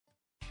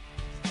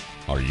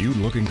Are you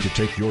looking to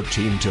take your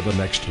team to the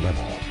next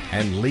level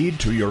and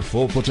lead to your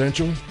full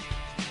potential?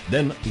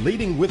 Then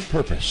Leading with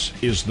Purpose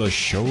is the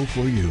show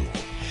for you.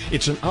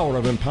 It's an hour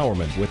of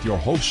empowerment with your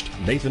host,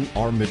 Nathan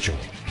R. Mitchell.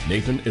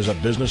 Nathan is a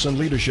business and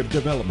leadership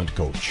development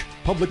coach,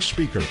 public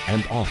speaker,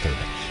 and author.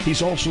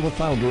 He's also the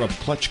founder of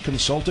Clutch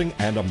Consulting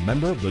and a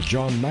member of the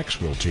John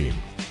Maxwell team.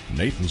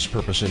 Nathan's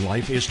purpose in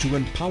life is to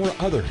empower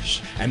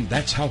others, and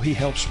that's how he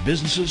helps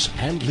businesses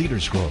and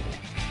leaders grow.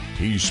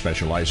 He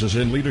specializes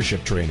in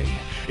leadership training,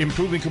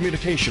 improving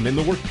communication in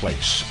the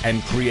workplace,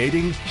 and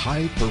creating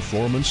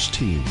high-performance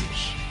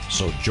teams.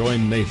 So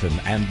join Nathan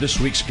and this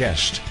week's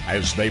guest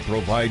as they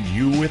provide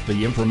you with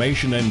the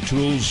information and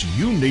tools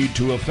you need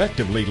to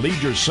effectively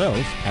lead yourself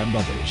and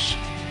others.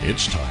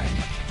 It's time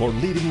for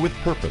Leading with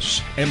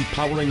Purpose,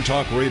 Empowering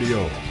Talk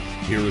Radio.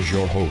 Here is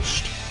your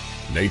host,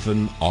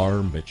 Nathan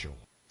R. Mitchell.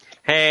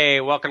 Hey,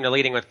 welcome to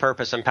Leading with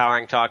Purpose,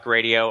 Empowering Talk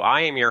Radio.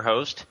 I am your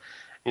host,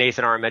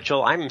 Nathan R.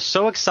 Mitchell. I'm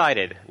so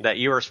excited that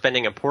you are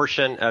spending a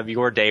portion of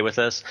your day with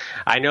us.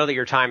 I know that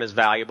your time is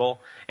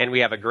valuable, and we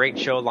have a great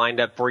show lined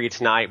up for you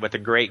tonight with a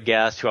great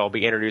guest who I'll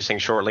be introducing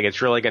shortly.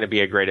 It's really going to be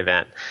a great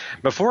event.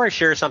 Before I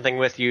share something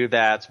with you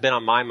that's been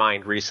on my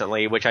mind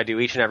recently, which I do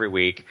each and every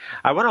week,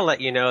 I want to let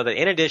you know that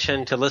in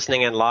addition to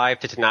listening in live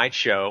to tonight's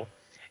show,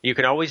 you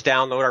can always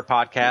download our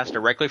podcast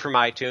directly from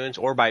iTunes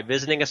or by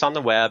visiting us on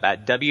the web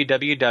at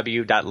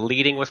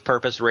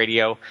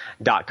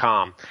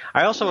www.leadingwithpurposeradio.com.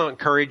 I also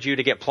encourage you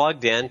to get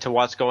plugged in to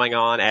what's going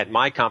on at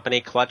my company,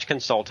 Clutch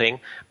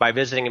Consulting, by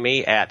visiting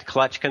me at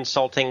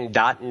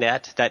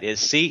clutchconsulting.net. That is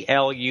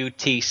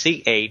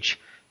CLUTCH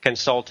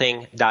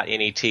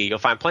consulting.net. You'll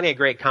find plenty of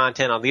great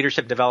content on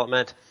leadership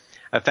development,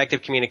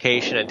 effective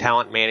communication, and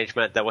talent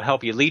management that will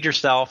help you lead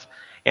yourself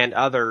and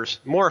others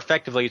more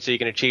effectively so you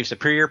can achieve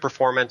superior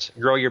performance,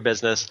 grow your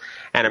business,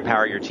 and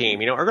empower your team.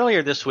 You know,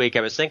 earlier this week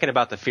I was thinking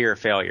about the fear of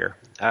failure,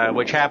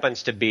 which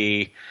happens to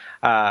be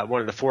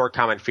one of the four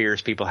common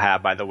fears people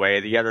have, by the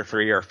way. The other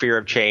three are fear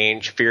of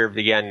change, fear of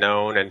the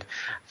unknown, and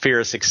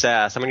fear of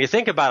success. I mean, you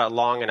think about it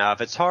long enough,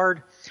 it's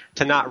hard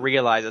to not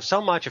realize that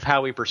so much of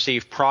how we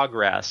perceive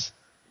progress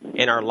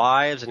in our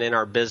lives and in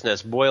our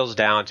business boils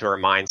down to our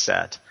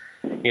mindset.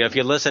 You know, if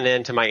you listen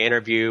in to my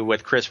interview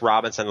with Chris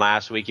Robinson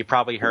last week, you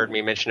probably heard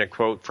me mention a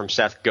quote from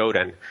Seth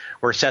Godin,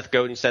 where Seth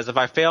Godin says, "If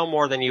I fail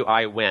more than you,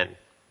 I win."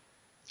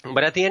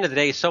 But at the end of the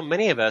day, so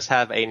many of us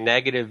have a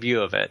negative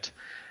view of it.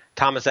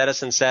 Thomas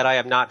Edison said, "I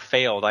have not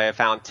failed. I have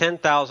found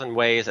 10,000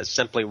 ways that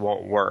simply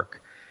won't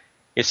work."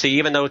 You see,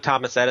 even though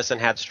Thomas Edison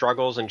had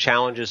struggles and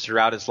challenges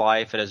throughout his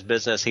life and his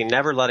business, he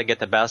never let it get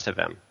the best of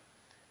him.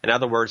 In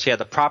other words, he had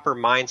the proper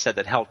mindset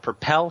that helped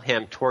propel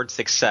him towards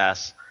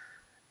success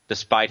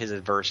despite his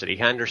adversity.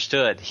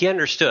 He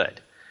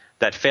understood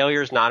that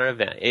failure is not an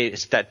event.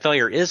 That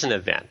failure is an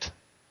event.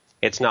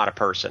 It's not a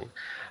person.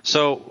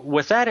 So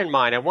with that in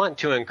mind, I want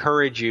to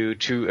encourage you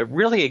to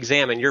really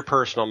examine your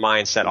personal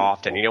mindset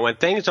often. You know, when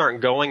things aren't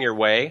going your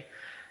way,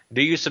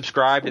 do you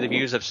subscribe to the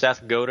views of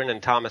Seth Godin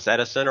and Thomas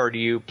Edison, or do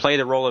you play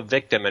the role of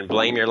victim and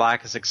blame your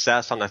lack of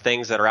success on the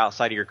things that are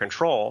outside of your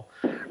control,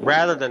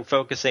 rather than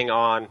focusing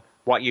on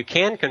what you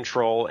can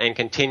control and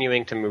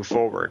continuing to move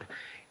forward?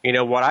 You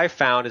know, what I've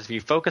found is if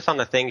you focus on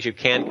the things you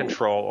can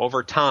control,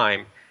 over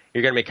time,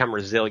 you're going to become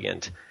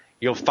resilient.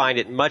 You'll find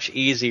it much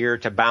easier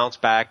to bounce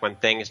back when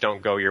things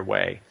don't go your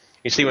way.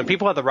 You see, when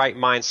people have the right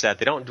mindset,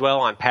 they don't dwell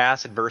on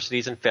past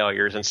adversities and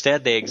failures.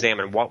 Instead, they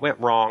examine what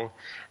went wrong,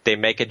 they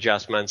make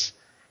adjustments,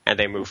 and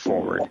they move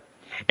forward.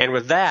 And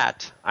with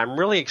that, I'm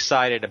really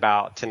excited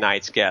about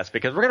tonight's guest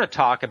because we're going to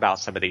talk about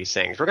some of these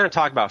things. We're going to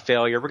talk about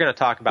failure. We're going to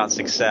talk about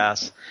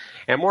success.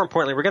 And more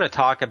importantly, we're going to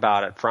talk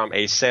about it from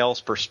a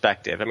sales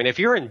perspective. I mean, if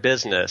you're in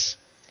business,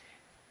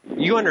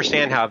 you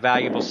understand how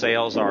valuable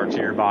sales are to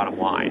your bottom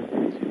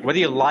line. Whether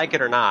you like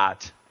it or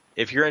not,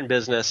 if you're in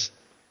business,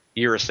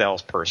 you're a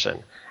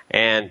salesperson.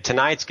 And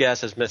tonight's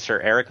guest is Mr.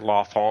 Eric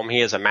Lofholm.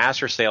 He is a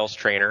master sales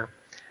trainer.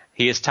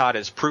 He has taught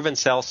his proven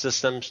sales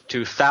systems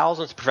to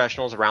thousands of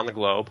professionals around the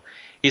globe.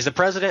 He's the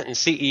president and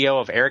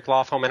CEO of Eric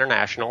Lofholm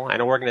International,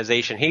 an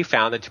organization he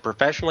founded to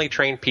professionally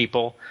train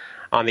people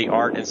on the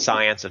art and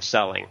science of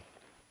selling.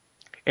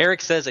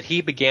 Eric says that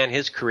he began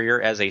his career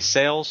as a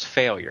sales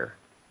failure.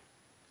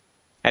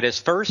 At his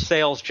first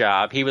sales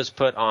job, he was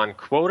put on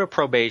quota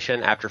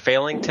probation after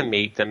failing to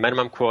meet the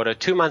minimum quota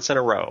 2 months in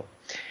a row.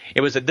 It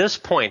was at this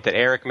point that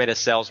Eric met his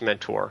sales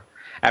mentor.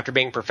 After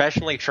being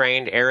professionally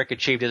trained, Eric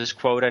achieved his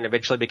quota and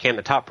eventually became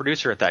the top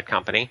producer at that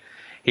company.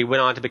 He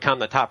went on to become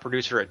the top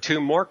producer at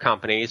 2 more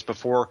companies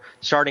before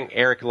starting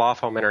Eric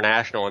Lofholm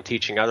International and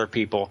teaching other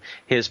people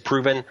his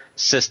proven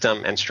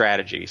system and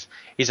strategies.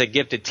 He's a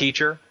gifted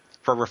teacher.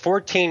 For over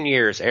 14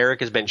 years,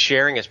 Eric has been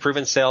sharing his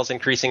proven sales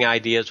increasing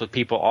ideas with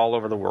people all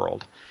over the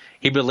world.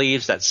 He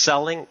believes that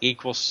selling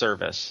equals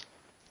service.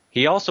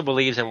 He also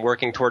believes in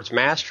working towards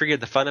mastery of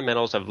the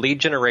fundamentals of lead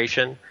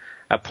generation,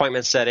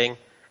 appointment setting,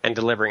 and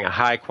delivering a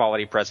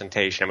high-quality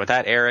presentation. With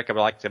that, Eric, I would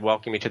like to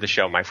welcome you to the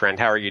show, my friend.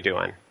 How are you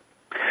doing?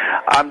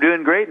 I'm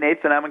doing great,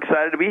 Nathan. I'm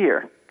excited to be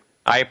here.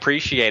 I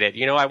appreciate it.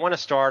 I want to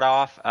start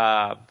off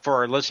for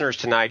our listeners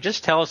tonight.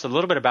 Just tell us a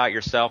little bit about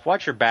yourself.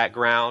 What's your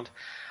background?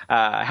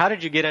 How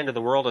did you get into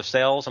the world of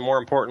sales, and more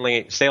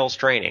importantly, sales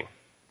training?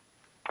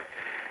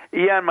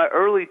 Yeah, in my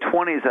early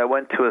 20s, I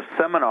went to a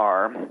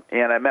seminar,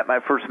 and I met my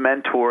first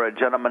mentor, a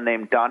gentleman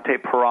named Dante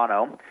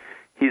Pirano.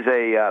 He's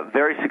a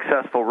very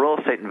successful real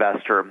estate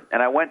investor,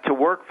 and I went to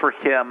work for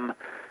him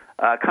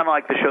kind of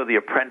like the show The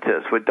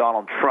Apprentice with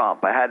Donald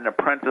Trump. I had an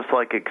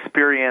apprentice-like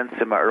experience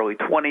in my early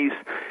 20s,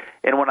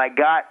 and when I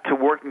got to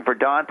working for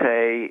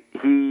Dante,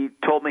 he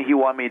told me he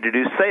wanted me to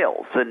do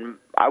sales, and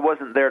I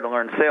wasn't there to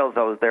learn sales.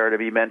 I was there to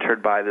be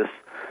mentored by this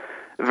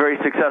very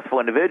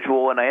successful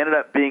individual, and I ended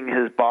up being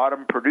his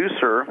bottom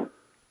producer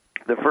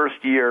the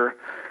first year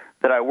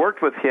that I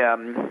worked with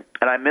him,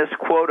 and I missed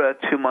quota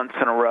 2 months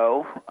in a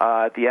row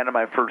at the end of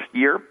my first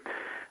year.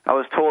 I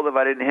was told if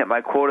I didn't hit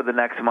my quota the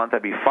next month,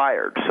 I'd be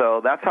fired.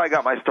 So that's how I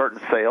got my start in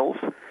sales.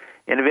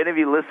 And if any of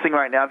you listening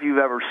right now, if you've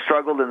ever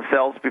struggled in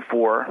sales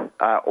before,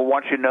 I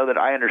want you to know that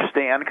I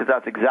understand, because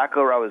that's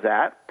exactly where I was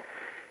at.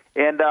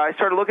 And I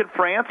started looking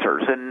for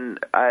answers, and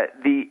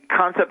the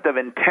concept of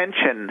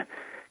intention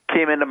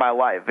came into my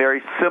life.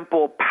 Very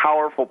simple,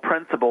 powerful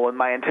principle, and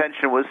my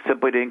intention was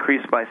simply to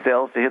increase my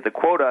sales to hit the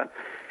quota.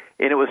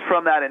 And it was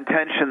from that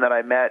intention that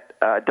I met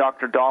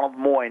Dr. Donald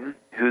Moyne,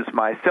 who's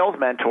my sales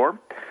mentor,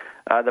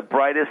 the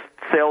brightest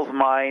sales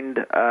mind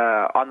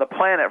on the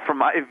planet from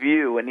my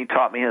view, and he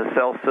taught me his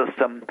sales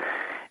system.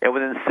 And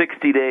within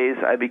 60 days,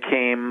 I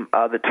became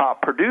the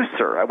top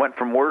producer. I went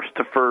from worst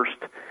to first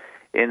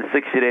in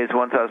 60 days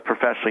once I was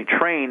professionally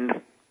trained.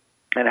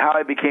 And how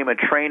I became a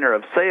trainer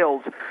of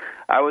sales,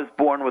 I was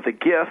born with a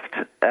gift.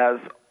 As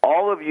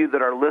all of you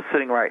that are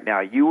listening right now,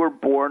 you were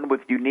born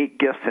with unique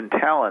gifts and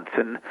talents.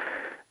 And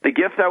the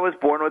gift I was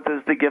born with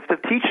is the gift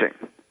of teaching.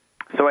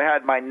 So I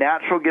had my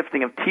natural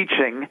gifting of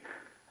teaching.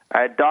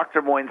 I had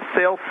Dr. Moyne's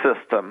sales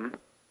system,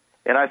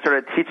 and I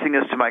started teaching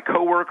this to my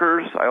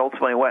coworkers. I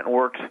ultimately went and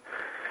worked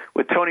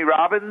with Tony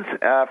Robbins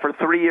for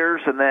 3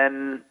 years, and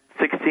then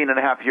 16 and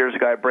a half years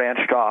ago, I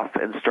branched off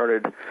and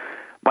started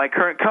my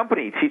current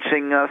company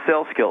teaching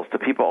sales skills to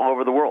people all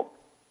over the world.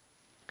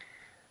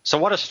 So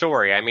what a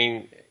story. I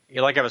mean,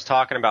 like I was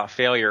talking about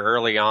failure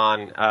early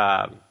on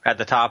at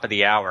the top of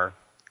the hour.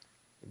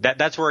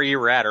 That's where you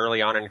were at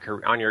early on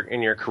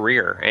in your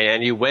career,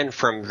 and you went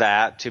from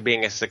that to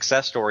being a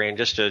success story in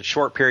just a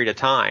short period of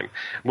time.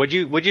 Would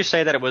you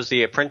say that it was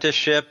the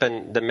apprenticeship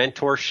and the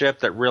mentorship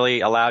that really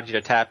allowed you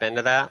to tap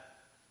into that?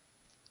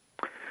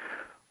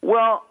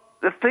 Well,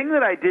 the thing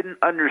that I didn't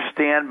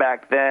understand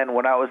back then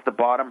when I was the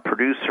bottom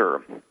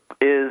producer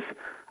is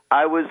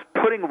I was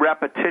putting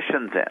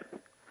repetitions in.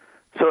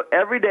 So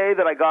every day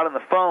that I got on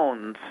the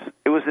phones,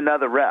 it was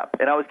another rep,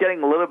 and I was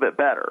getting a little bit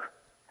better.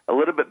 A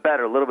little bit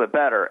better, a little bit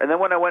better. And then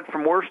when I went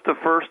from worst to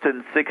first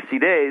in 60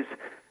 days,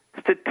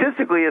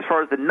 statistically, as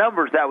far as the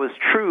numbers, that was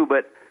true.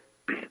 But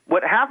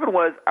what happened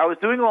was I was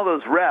doing all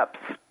those reps,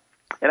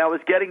 and I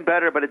was getting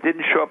better, but it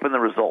didn't show up in the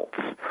results.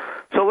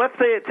 So let's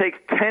say it takes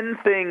 10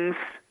 things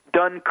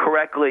done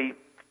correctly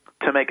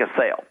to make a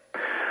sale.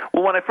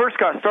 Well, when I first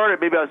got started,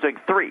 maybe I was doing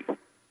 3.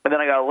 And then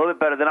I got a little bit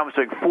better. Then I was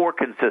doing 4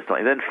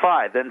 consistently, then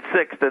 5, then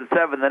 6, then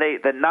 7, then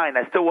 8, then 9.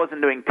 I still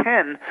wasn't doing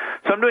 10.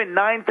 So I'm doing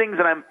 9 things,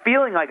 and I'm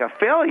feeling like a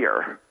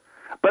failure.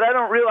 But I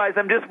don't realize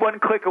I'm just one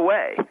click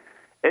away.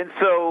 And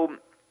so,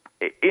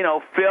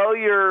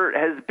 failure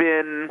has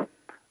been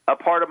a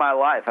part of my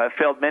life. I've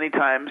failed many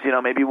times.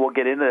 Maybe we'll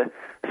get into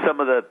some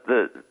of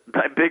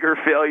my bigger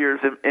failures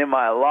in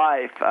my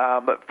life.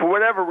 But for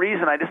whatever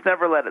reason, I just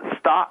never let it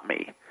stop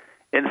me.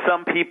 And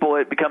some people,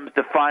 it becomes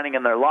defining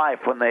in their life.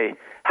 When they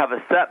have a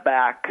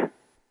setback,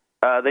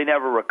 they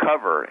never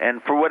recover.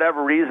 And for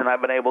whatever reason, I've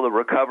been able to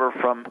recover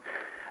from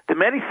the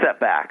many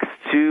setbacks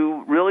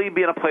to really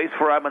be in a place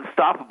where I'm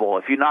unstoppable.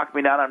 If you knock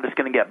me down, I'm just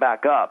going to get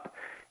back up.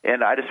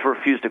 And I just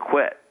refuse to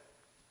quit.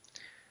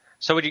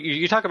 So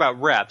you talk about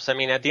reps. I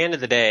mean, at the end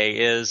of the day,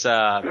 is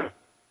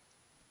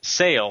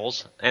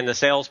sales and the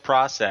sales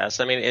process,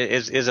 I mean,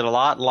 is it a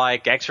lot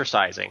like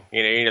exercising?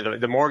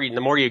 The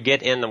more you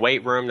get in the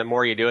weight room, the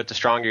more you do it, the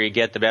stronger you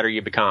get, the better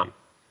you become.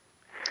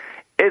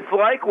 It's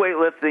like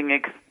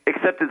weightlifting,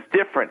 except it's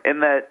different in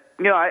that,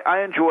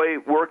 I enjoy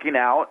working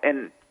out,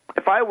 and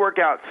if I work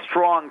out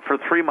strong for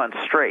 3 months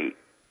straight,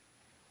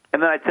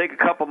 and then I take a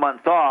couple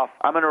months off,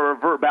 I'm going to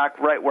revert back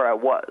right where I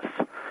was.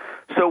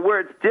 So where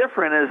it's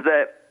different is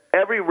that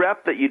every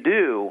rep that you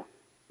do,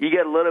 you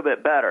get a little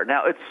bit better.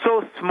 Now, it's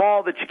so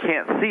small that you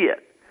can't see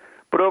it,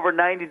 but over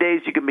 90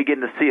 days you can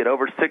begin to see it,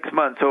 over 6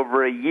 months,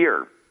 over a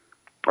year,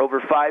 over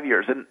 5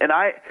 years. And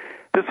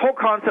this whole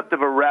concept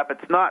of a rep,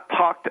 it's not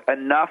talked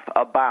enough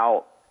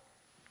about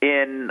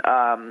in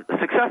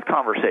success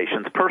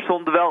conversations,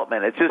 personal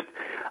development. It's just,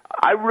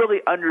 I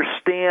really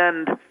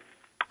understand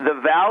the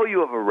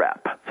value of a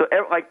rep. So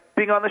like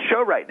being on the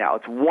show right now,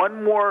 it's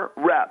one more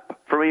rep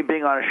for me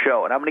being on a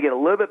show, and I'm going to get a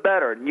little bit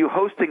better. And you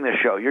hosting the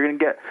show, you're going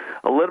to get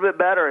a little bit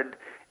better.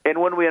 And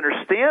when we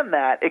understand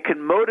that, it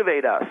can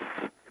motivate us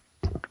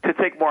to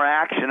take more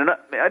action. And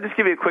I'll just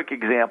give you a quick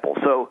example.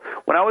 So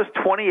when I was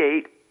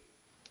 28,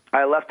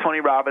 I left Tony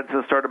Robbins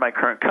and started my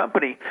current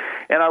company,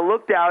 and I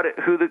looked out at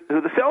who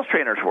the sales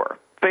trainers were,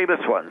 famous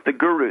ones, the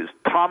gurus,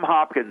 Tom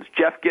Hopkins,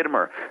 Jeff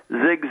Gitomer,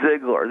 Zig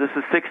Ziglar. This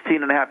is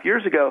 16 and a half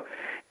years ago.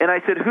 And I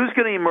said, who's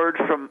going to emerge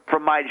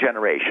from my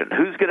generation?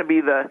 Who's going to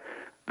be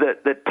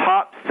the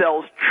top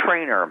sales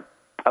trainer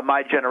of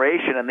my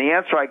generation? And the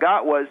answer I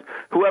got was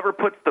whoever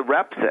puts the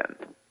reps in.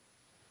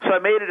 So I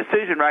made a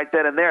decision right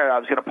then and there. I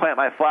was going to plant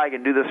my flag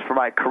and do this for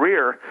my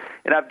career.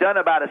 And I've done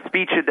about a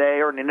speech a day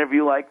or an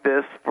interview like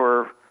this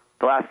for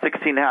the last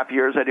 16 and a half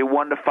years. I do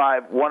 1 to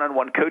 5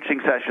 one-on-one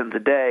coaching sessions a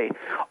day.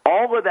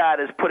 All of that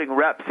is putting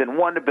reps in,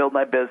 one, to build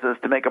my business,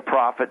 to make a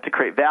profit, to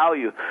create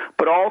value,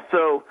 but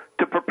also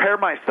to prepare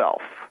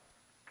myself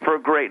for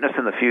greatness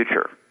in the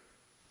future.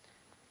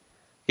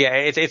 Yeah,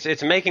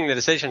 it's making the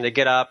decision to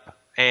get up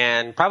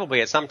and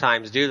probably at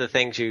sometimes do the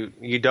things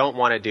you don't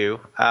want to do,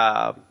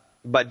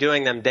 but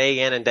doing them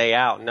day in and day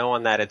out,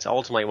 knowing that it's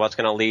ultimately what's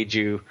going to lead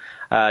you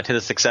to the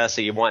success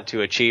that you want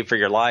to achieve for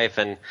your life.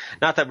 And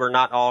not that we're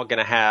not all going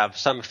to have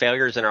some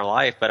failures in our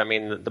life, but I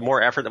mean, the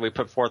more effort that we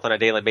put forth on a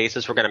daily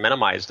basis, we're going to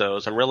minimize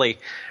those. And really,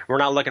 we're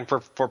not looking for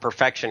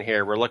perfection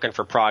here. We're looking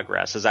for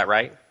progress. Is that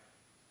right?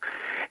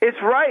 It's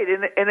right.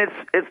 And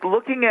it's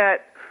looking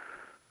at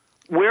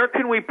where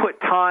can we put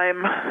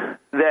time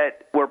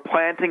that we're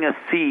planting a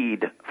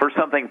seed for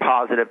something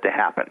positive to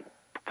happen.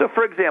 So,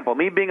 for example,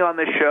 me being on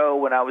the show,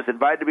 when I was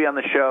invited to be on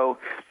the show,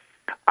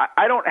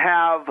 I don't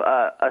have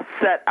a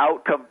set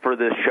outcome for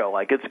this show,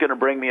 like it's going to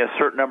bring me a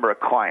certain number of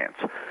clients.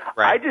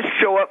 Right. I just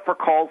show up for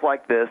calls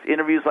like this,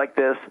 interviews like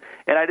this,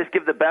 and I just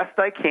give the best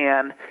I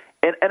can.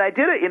 And I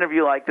did an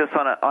interview like this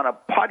on a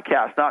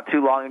podcast not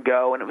too long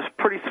ago, and it was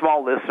pretty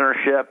small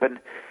listenership, and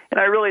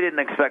I really didn't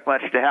expect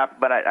much to happen,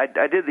 but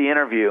I did the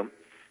interview.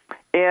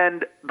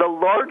 And the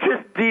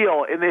largest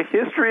deal in the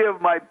history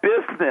of my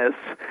business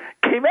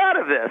came out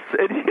of this.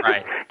 And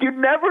right. You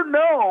never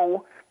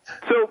know.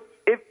 So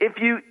if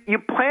you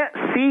plant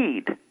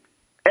seed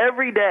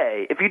every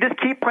day, if you just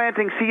keep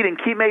planting seed and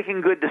keep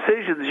making good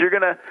decisions, you're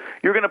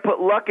gonna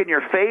put luck in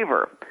your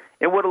favor.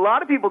 And what a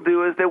lot of people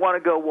do is they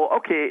want to go, well,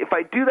 okay, if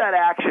I do that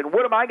action,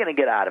 what am I going to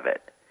get out of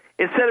it?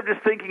 Instead of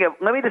just thinking of,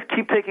 let me just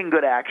keep taking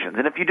good actions.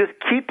 And if you just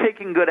keep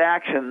taking good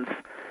actions,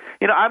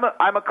 you know,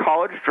 I'm a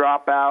college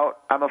dropout.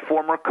 I'm a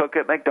former cook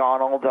at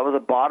McDonald's. I was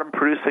a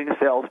bottom-producing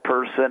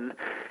salesperson.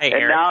 Hey,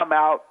 and Eric. Now I'm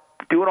out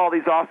doing all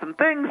these awesome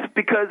things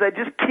because I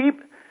just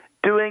keep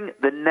doing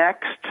the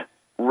next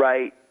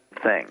right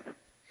thing.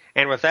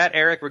 And with that,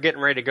 Eric, we're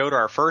getting ready to go to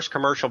our first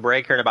commercial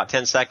break here in about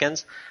 10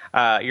 seconds.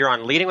 You're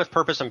on Leading with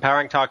Purpose,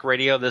 Empowering Talk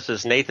Radio. This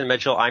is Nathan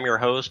Mitchell. I'm your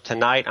host.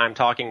 Tonight, I'm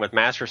talking with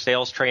Master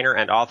Sales Trainer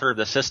and author of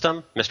The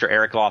System, Mr.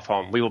 Eric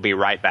Lofholm. We will be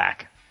right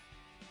back.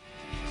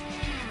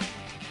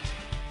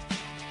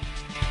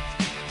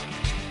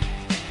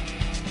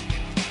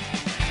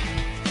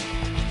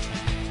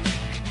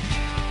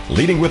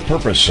 Leading with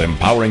Purpose,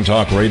 Empowering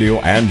Talk Radio,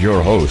 and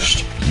your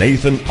host,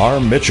 Nathan R.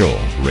 Mitchell,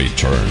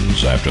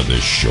 returns after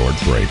this short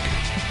break.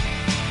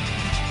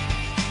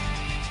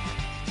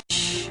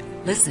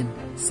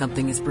 Listen,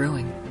 something is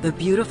brewing. The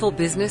beautiful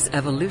business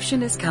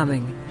evolution is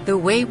coming. The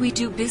way we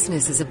do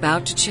business is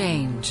about to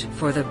change.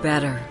 For the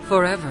better.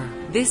 Forever.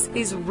 This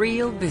is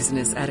real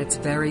business at its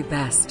very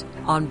best.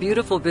 On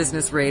Beautiful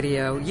Business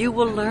Radio, you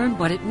will learn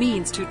what it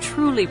means to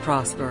truly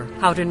prosper,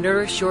 how to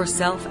nourish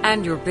yourself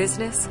and your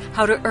business,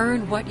 how to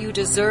earn what you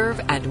deserve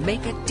and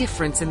make a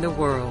difference in the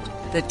world.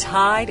 The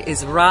tide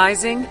is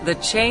rising, the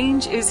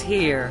change is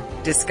here.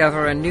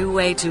 Discover a new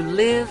way to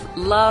live,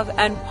 love,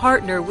 and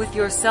partner with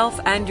yourself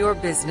and your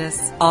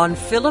business on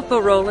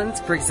Philippa Rowlands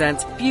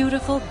Presents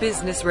Beautiful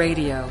Business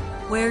Radio,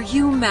 where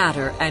you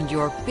matter and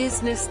your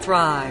business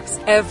thrives,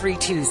 every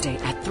Tuesday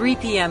at 3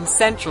 p.m.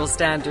 Central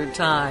Standard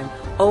Time,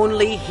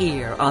 only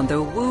here on the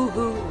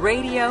Woohoo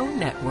Radio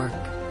Network.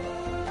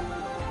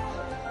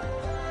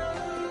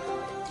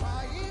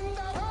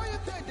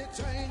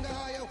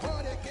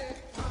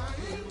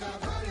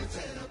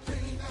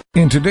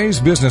 In today's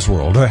business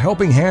world, a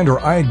helping hand or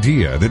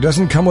idea that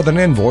doesn't come with an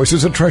invoice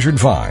is a treasured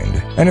find.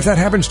 And if that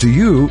happens to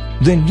you,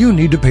 then you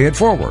need to pay it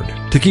forward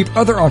to keep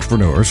other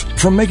entrepreneurs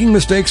from making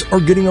mistakes or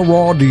getting a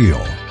raw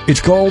deal. It's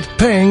called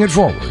Paying It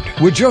Forward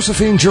with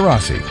Josephine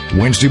Girassi,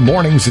 Wednesday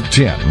mornings at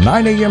 10,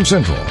 9 a.m.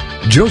 Central.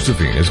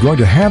 Josephine is going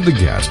to have the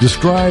guests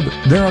describe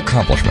their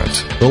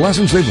accomplishments, the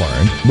lessons they've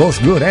learned, both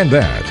good and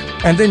bad,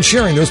 and then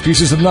sharing those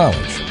pieces of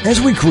knowledge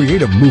as we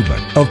create a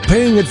movement of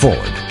paying it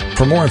forward.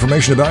 For more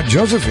information about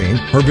Josephine,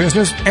 her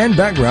business, and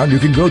background, you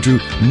can go to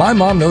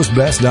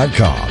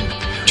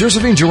mymomknowsbest.com.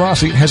 Josephine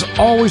Girassi has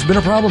always been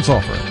a problem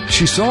solver.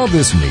 She saw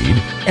this need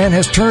and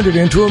has turned it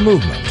into a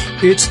movement.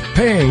 It's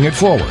Paying It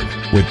Forward,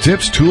 with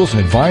tips, tools,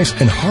 and advice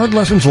and hard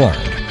lessons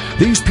learned.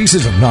 These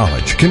pieces of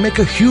knowledge can make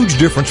a huge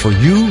difference for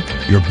you,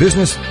 your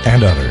business,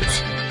 and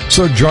others.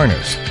 So join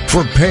us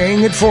for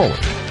Paying It Forward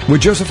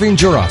with Josephine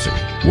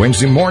Girassi,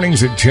 Wednesday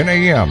mornings at 10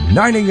 a.m.,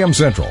 9 a.m.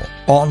 Central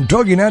on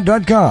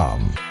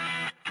TogiNet.com.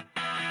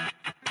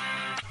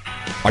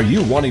 Are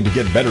you wanting to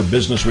get better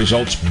business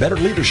results, better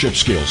leadership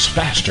skills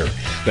faster?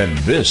 Then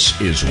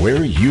this is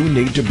where you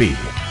need to be.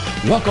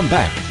 Welcome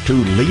back to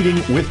Leading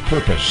with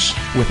Purpose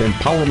with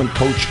empowerment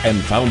coach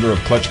and founder of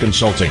Clutch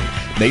Consulting,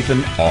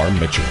 Nathan R.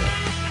 Mitchell.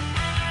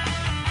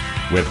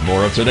 With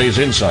more of today's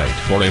insight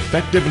for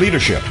effective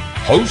leadership,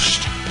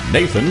 host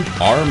Nathan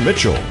R.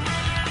 Mitchell.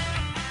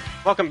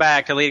 Welcome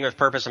back to Leading with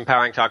Purpose,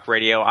 Empowering Talk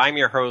Radio. I'm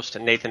your host,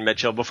 Nathan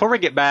Mitchell. Before we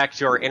get back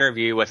to our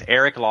interview with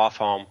Eric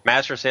Lofholm,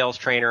 master sales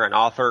trainer and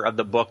author of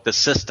the book, The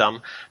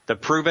System, the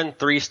proven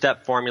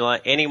 3-step formula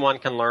anyone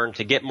can learn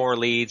to get more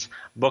leads,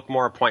 book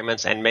more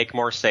appointments, and make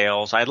more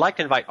sales, I'd like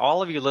to invite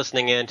all of you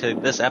listening in to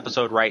this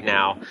episode right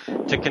now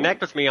to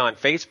connect with me on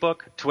Facebook,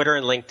 Twitter,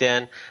 and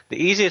LinkedIn. The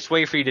easiest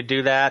way for you to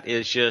do that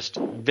is just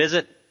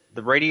visit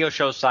the radio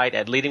show site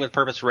at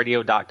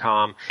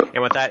leadingwithpurposeradio.com.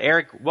 And with that,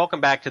 Eric, welcome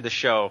back to the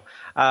show.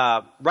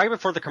 Right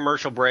before the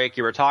commercial break,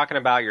 you were talking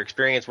about your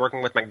experience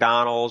working with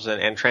McDonald's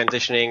and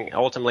transitioning,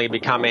 ultimately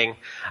becoming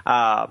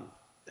a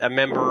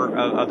member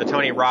of the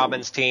Tony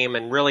Robbins team,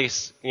 and really,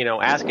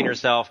 asking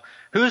yourself,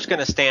 who's going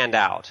to stand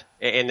out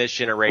in this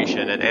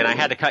generation? And I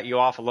had to cut you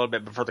off a little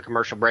bit before the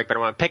commercial break, but I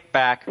want to pick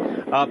back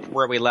up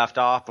where we left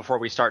off before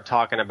we start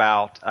talking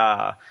about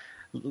a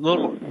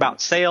little about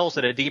sales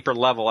at a deeper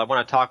level. I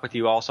want to talk with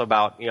you also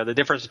about, the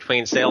difference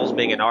between sales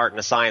being an art and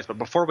a science. But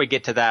before we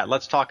get to that,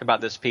 let's talk about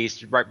this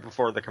piece right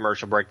before the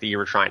commercial break that you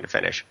were trying to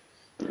finish.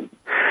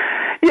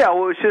 Yeah,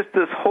 well, it's just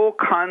this whole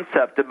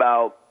concept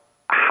about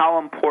how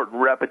important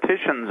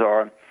repetitions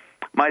are.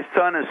 My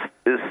son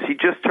he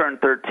just turned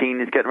 13.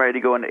 He's getting ready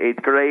to go into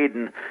 8th grade.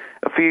 And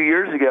a few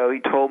years ago, he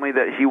told me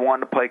that he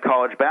wanted to play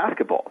college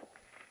basketball.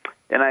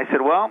 And I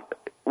said, well,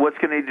 what's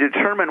going to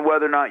determine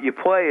whether or not you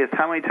play is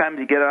how many times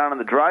you get out on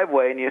the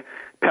driveway and you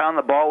pound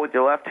the ball with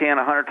your left hand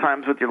 100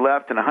 times with your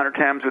left and 100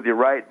 times with your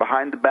right,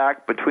 behind the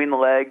back, between the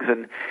legs.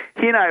 And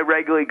he and I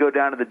regularly go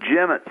down to the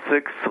gym at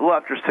 6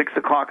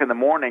 o'clock in the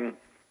morning,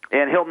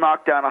 and he'll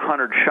knock down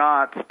 100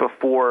 shots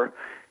before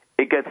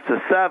it gets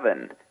to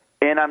 7.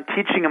 And I'm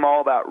teaching him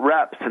all about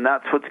reps, and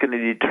that's what's going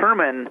to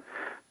determine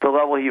the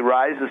level he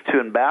rises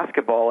to in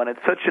basketball. And it's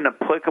such an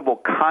applicable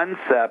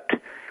concept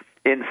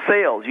in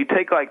sales. You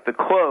take like the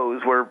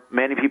close where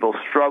many people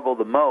struggle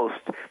the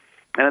most,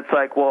 and it's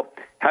like, well,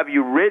 have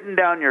you written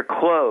down your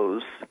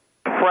close,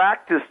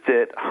 practiced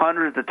it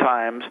hundreds of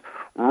times,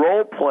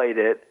 role-played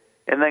it,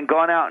 and then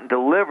gone out and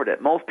delivered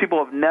it? Most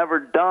people have never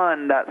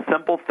done that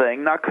simple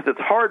thing, not because it's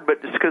hard,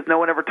 but just because no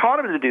one ever taught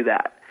them to do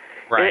that.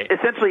 Right.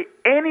 Essentially,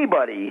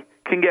 anybody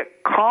can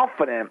get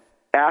confident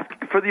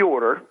asking for the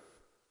order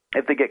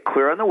if they get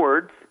clear on the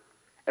words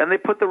and they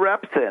put the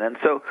reps in. And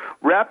so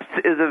reps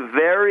is a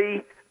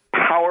very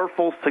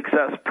powerful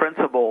success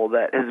principle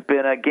that has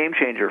been a game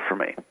changer for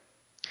me.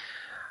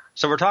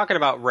 So we're talking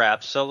about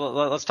reps. So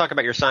let's talk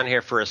about your son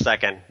here for a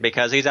second,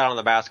 because he's out on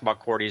the basketball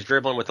court. He's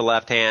dribbling with the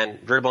left hand,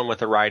 dribbling with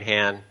the right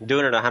hand,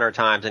 doing it 100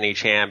 times in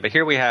each hand. But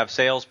here we have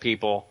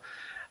salespeople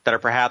that are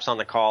perhaps on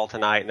the call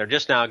tonight, and they're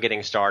just now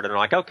getting started. And they're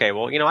like, okay,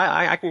 well,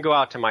 I can go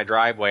out to my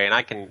driveway and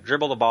I can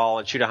dribble the ball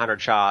and shoot 100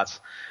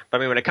 shots. But I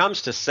mean, when it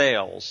comes to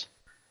sales,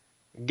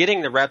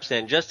 getting the reps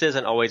in just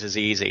isn't always as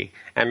easy.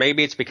 And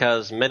maybe it's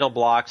because mental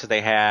blocks that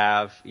they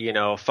have,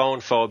 phone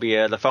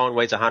phobia, the phone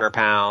weighs 100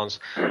 pounds.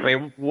 I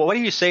mean, what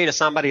do you say to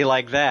somebody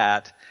like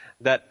that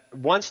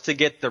wants to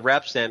get the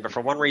reps in, but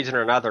for one reason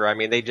or another, I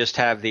mean, they just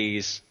have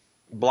these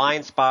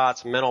blind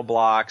spots, mental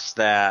blocks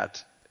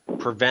that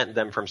prevent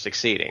them from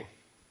succeeding?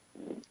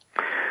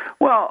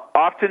 Well,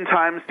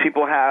 oftentimes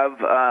people have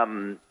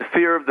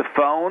fear of the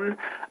phone,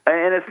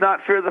 and it's not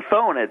fear of the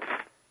phone. It's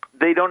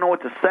they don't know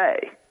what to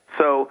say.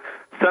 So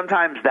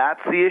sometimes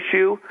that's the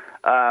issue.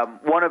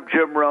 One of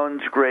Jim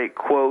Rohn's great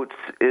quotes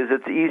is,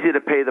 it's easy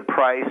to pay the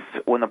price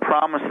when the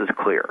promise is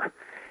clear.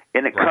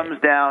 And it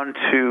comes down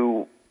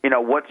to,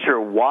 what's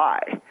your why?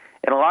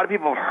 And a lot of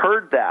people have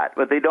heard that,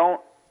 but they don't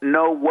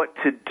know what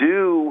to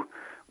do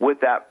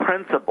with that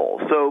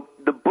principle. So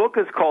the book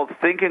is called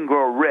Think and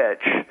Grow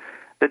Rich.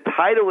 The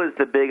title is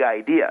the big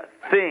idea,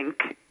 Think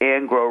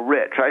and Grow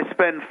Rich. I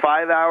spend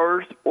 5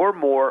 hours or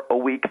more a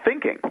week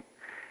thinking.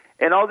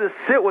 And I'll just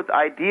sit with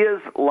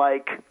ideas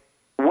like,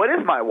 what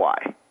is my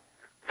why?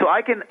 So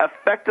I can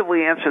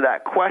effectively answer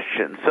that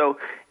question. So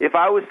if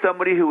I was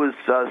somebody who was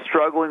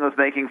struggling with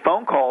making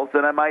phone calls,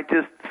 then I might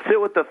just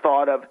sit with the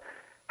thought of,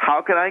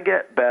 how can I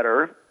get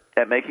better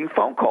at making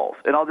phone calls?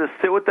 And I'll just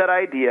sit with that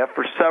idea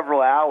for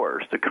several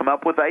hours to come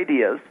up with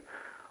ideas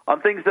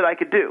on things that I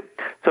could do.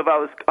 So if I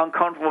was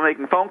uncomfortable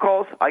making phone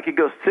calls, I could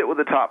go sit with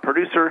the top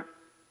producer,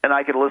 and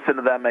I could listen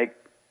to them make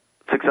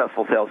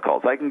successful sales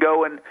calls. I can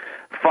go and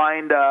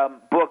find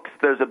books.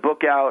 There's a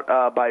book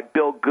out by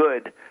Bill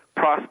Good,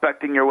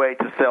 Prospecting Your Way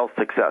to Sales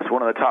Success,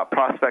 one of the top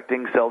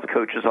prospecting sales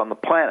coaches on the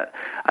planet.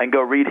 I can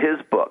go read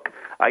his book.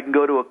 I can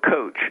go to a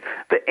coach.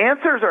 The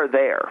answers are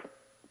there.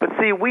 But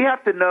see, we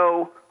have to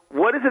know,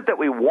 what is it that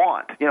we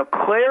want?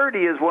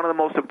 Clarity is one of the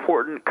most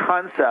important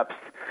concepts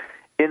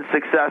in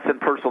success and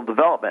personal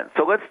development.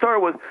 So let's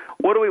start with,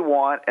 what do we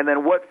want, and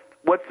then what's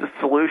the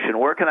solution?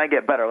 Where can I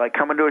get better? Like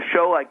coming to a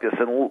show like this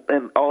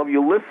and all of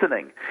you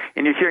listening,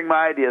 and you're hearing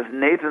my ideas,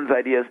 Nathan's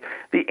ideas.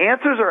 The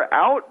answers are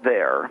out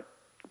there,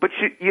 but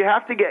you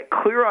have to get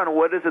clear on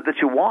what is it that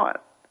you want.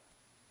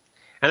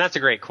 And that's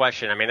a great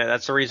question. I mean,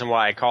 that's the reason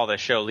why I call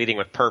this show Leading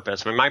with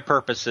Purpose. I mean, my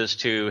purpose is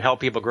to help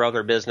people grow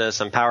their business,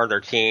 empower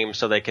their team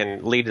so they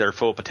can lead their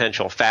full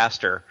potential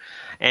faster.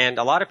 And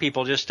a lot of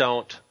people just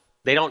don't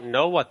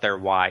know what their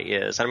why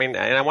is. I mean,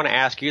 and I want to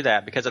ask you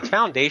that because it's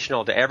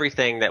foundational to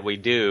everything that we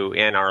do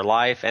in our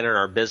life and in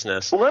our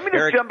business. Well, let me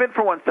just jump in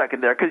for 1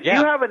 second there because you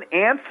have an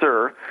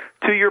answer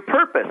to your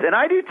purpose, and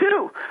I do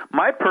too.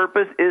 My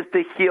purpose is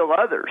to heal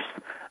others.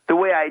 The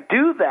way I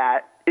do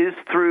that is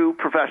through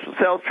professional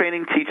sales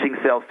training, teaching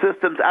sales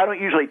systems. I don't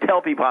usually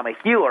tell people I'm a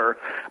healer,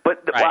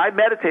 but I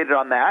meditated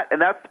on that,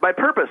 and that's my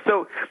purpose.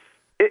 So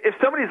if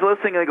somebody's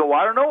listening and they go, well,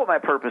 I don't know what my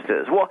purpose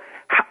is. Well,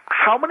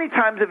 how many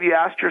times have you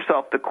asked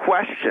yourself the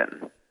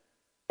question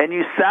and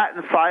you sat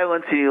in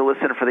silence and you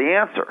listened for the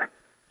answer?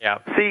 Yeah.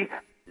 See,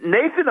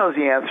 Nathan knows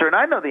the answer and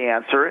I know the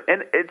answer,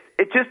 and it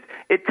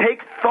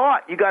takes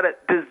thought. You got to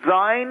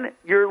design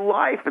your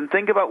life and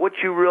think about what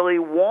you really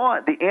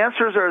want. The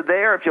answers are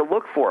there if you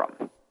look for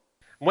them.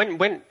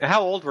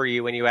 How old were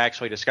you when you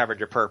actually discovered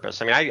your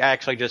purpose? I mean, I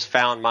actually just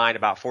found mine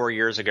about 4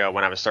 years ago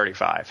when I was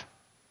 35.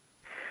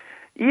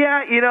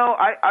 Yeah,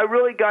 I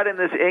really got in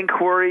this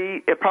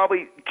inquiry. It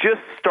probably just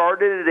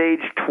started at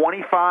age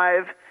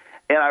 25,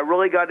 and I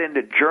really got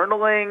into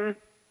journaling,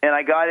 and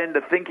I got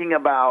into thinking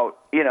about,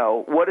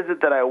 what is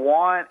it that I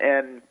want?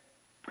 And,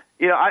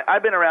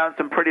 I've been around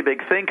some pretty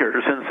big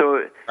thinkers, and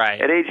so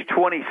at age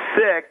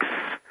 26,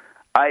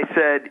 I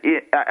said,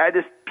 I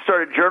just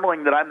started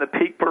journaling that I'm the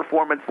peak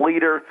performance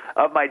leader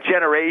of my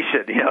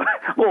generation,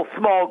 a little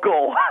small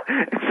goal.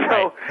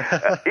 So,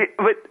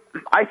 but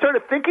I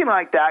started thinking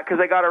like that because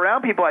I got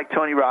around people like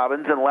Tony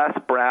Robbins and Les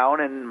Brown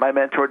and my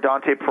mentor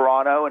Dante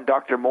Perano and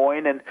Dr.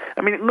 Moyne. And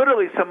I mean,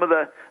 literally some of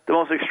the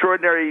most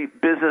extraordinary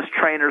business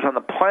trainers on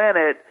the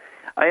planet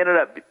I ended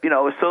up,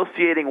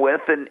 associating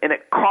with, and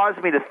it caused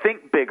me to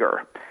think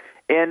bigger.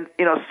 And,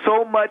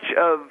 so much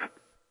of,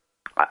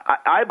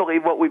 I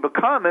believe what we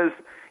become is,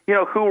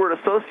 who we're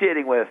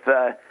associating with.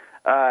 So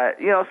I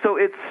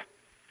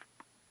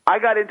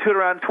got into it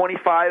around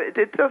 25.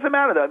 It doesn't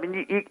matter, though. I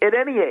mean, at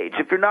any age,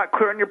 if you're not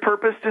clear on your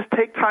purpose, just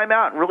take time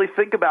out and really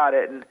think about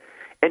it and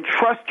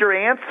trust your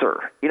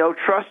answer.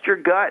 Trust your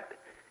gut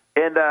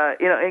and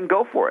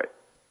go for it.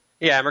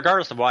 Yeah, and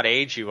regardless of what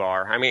age you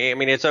are, I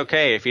mean, it's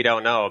okay if you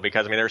don't know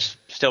because, there's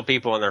still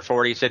people in their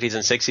 40s, 50s,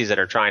 and 60s that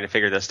are trying to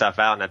figure this stuff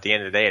out, and at the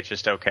end of the day, it's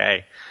just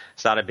okay.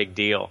 It's not a big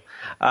deal.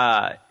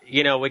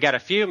 We got a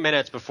few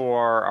minutes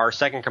before our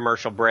second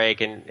commercial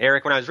break, and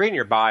Eric, when I was reading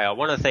your bio,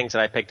 one of the things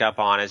that I picked up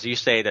on is you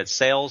say that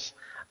sales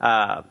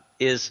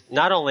is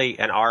not only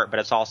an art, but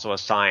it's also a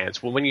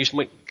science. Well, when you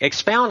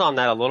expound on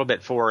that a little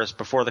bit for us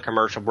before the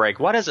commercial break,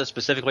 what is it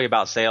specifically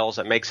about sales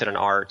that makes it an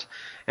art,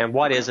 and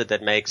what is it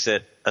that makes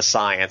it a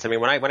science? I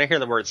mean, when I hear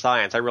the word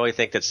science, I really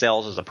think that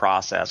sales is a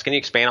process. Can you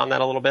expand on that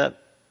a little bit?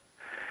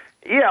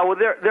 Yeah, well,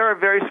 there are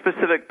very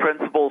specific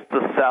principles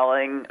to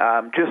selling.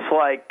 Just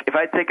like if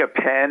I take a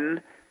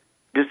pen,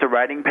 just a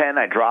writing pen,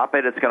 I drop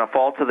it, it's going to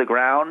fall to the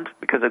ground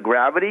because of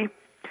gravity.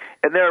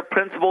 And there are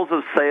principles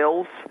of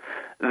sales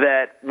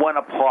that, when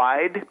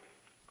applied,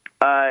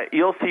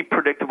 you'll see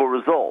predictable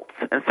results.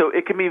 And so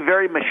it can be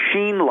very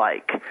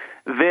machine-like,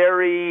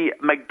 very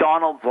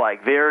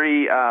McDonald's-like,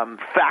 very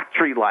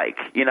factory-like,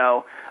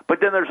 But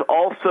then there's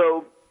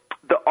also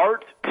the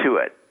art to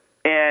it.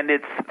 And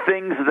it's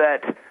things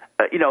that,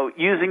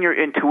 using your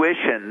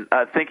intuition,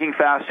 thinking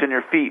fast on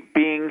your feet,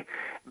 being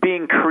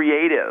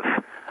creative.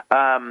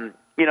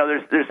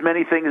 There's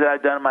many things that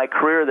I've done in my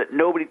career that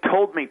nobody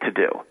told me to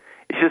do.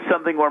 It's just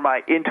something where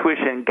my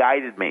intuition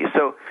guided me.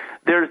 So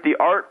there's the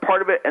art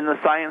part of it and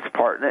the science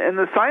part. And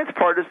the science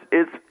part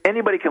is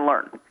anybody can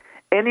learn.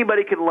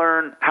 Anybody can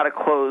learn how to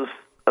close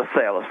a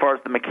sale as far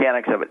as the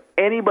mechanics of it.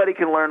 Anybody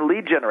can learn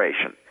lead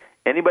generation.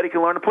 Anybody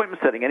can learn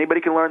appointment setting. Anybody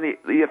can learn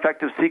the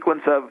effective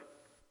sequence of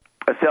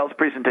a sales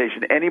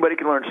presentation. Anybody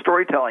can learn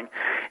storytelling.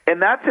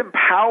 And that's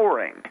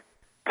empowering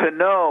to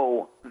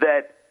know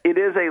that it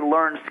is a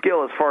learned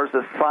skill as far as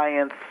the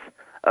science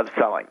of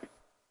selling.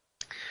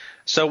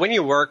 So when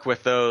you work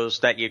with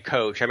those that you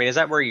coach, is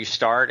that where you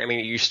start?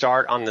 You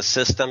start on the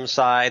system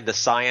side, the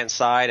science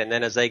side, and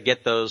then as they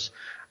get those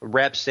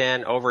reps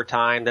in over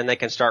time, then they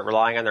can start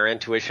relying on their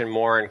intuition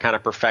more and kind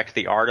of perfect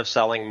the art of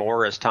selling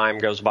more as time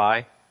goes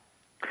by?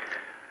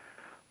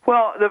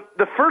 Well,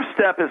 the first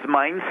step is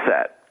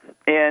mindset,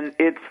 and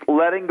it's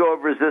letting go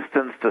of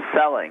resistance to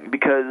selling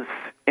because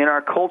in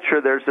our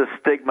culture there's a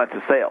stigma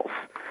to sales.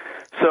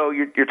 So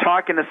you're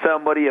talking to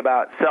somebody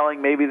about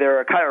selling, maybe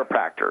they're a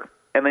chiropractor,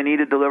 and they need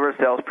to deliver a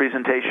sales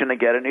presentation to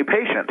get a new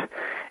patient.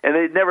 And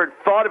they'd never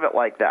thought of it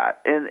like that.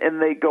 And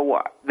they go,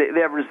 what?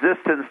 They have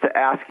resistance to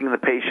asking the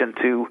patient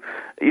to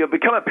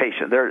become a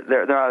patient.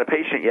 They're not a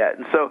patient yet.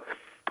 And so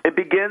it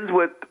begins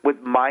with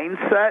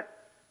mindset,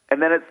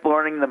 and then it's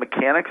learning the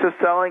mechanics of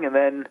selling, and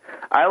then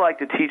I like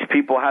to teach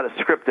people how to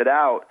script it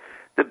out.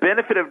 The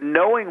benefit of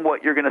knowing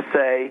what you're going to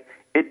say,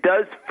 it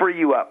does free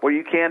you up where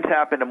you can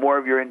tap into more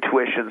of your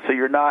intuition, so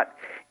you're not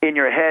in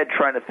your head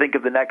trying to think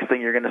of the next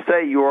thing you're going to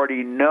say. You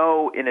already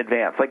know in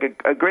advance. Like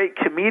a great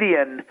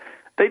comedian,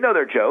 they know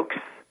their jokes.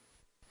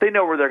 They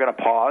know where they're going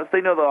to pause.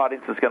 They know the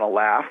audience is going to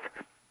laugh.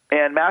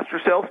 And master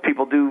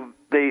salespeople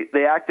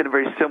they act in a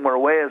very similar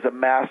way as a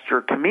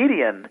master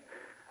comedian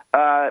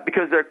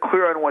because they're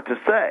clear on what to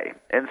say.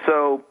 And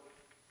so,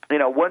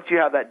 once you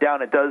have that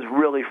down, it does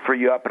really free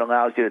you up and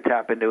allows you to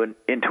tap into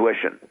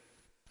intuition.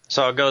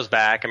 So it goes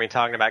back.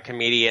 Talking about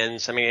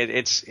comedians.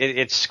 It's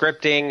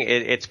scripting.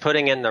 It's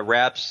putting in the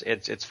reps.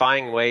 It's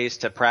finding ways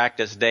to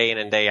practice day in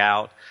and day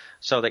out,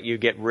 so that you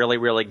get really,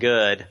 really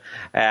good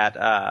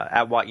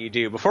at what you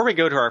do. Before we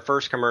go to our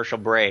first commercial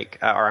break,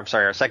 our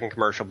second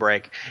commercial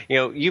break,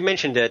 you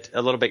mentioned it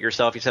a little bit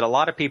yourself. You said a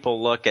lot of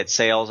people look at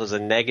sales as a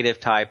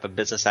negative type of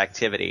business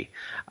activity.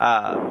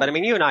 But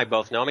you and I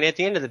both know, at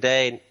the end of the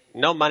day,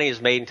 no money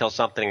is made until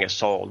something is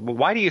sold.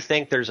 Why do you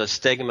think there's a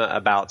stigma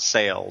about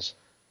sales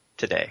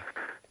today?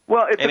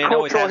 Well, it's a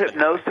cultural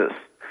hypnosis.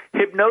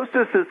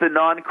 Hypnosis is the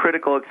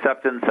non-critical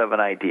acceptance of an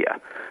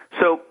idea.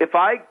 So if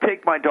I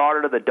take my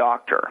daughter to the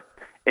doctor,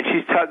 and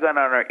she's tugging on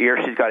her ear,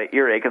 she's got an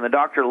earache, and the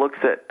doctor looks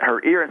at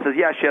her ear and says,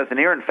 yeah, she has an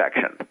ear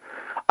infection.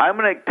 I'm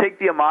going to take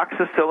the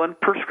amoxicillin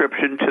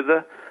prescription to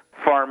the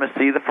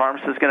pharmacy. The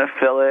pharmacist is going to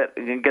fill it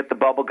and get the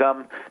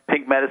bubblegum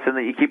pink medicine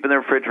that you keep in the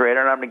refrigerator,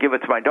 and I'm going to give it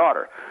to my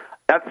daughter.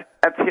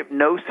 That's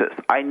hypnosis.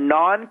 I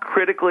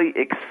non-critically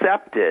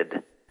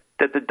accepted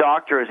that the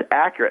doctor is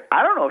accurate.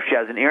 I don't know if she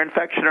has an ear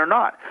infection or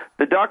not.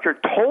 The doctor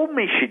told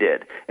me she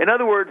did. In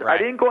other words, right. I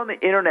didn't go on the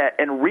internet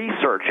and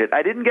research it.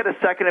 I didn't get a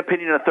second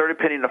opinion, a third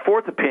opinion, a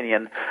fourth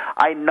opinion.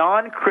 I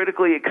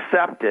non-critically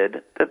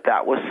accepted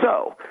that was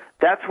so.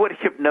 That's what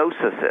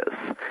hypnosis is.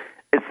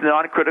 It's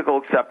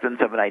non-critical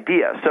acceptance of an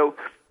idea. So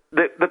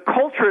the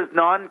culture is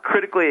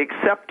non-critically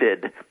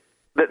accepted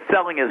that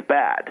selling is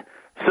bad.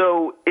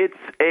 So it's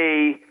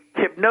a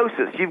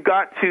hypnosis. You've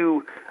got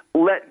to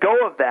let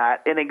go of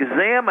that and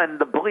examine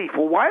the belief.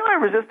 Well, why am I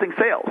resisting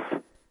sales?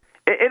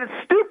 And it's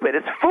stupid.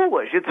 It's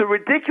foolish. It's a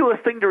ridiculous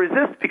thing to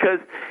resist, because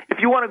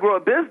if you want to grow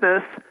a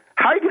business,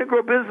 how are you going to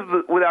grow a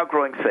business without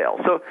growing sales?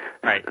 So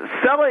right.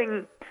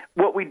 Selling,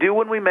 what we do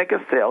when we make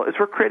a sale is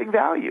we're creating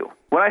value.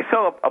 When I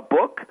sell a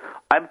book,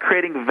 I'm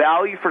creating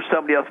value for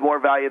somebody else, more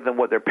value than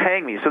what they're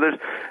paying me. So there's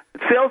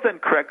sales done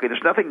correctly.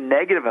 There's nothing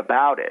negative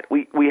about it.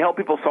 We help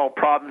people solve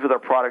problems with our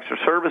products or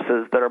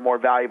services that are more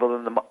valuable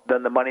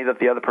than the money that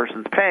the other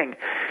person's paying.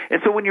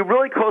 And so when you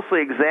really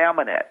closely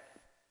examine it,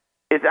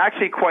 it's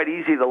actually quite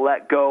easy to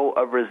let go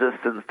of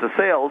resistance to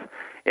sales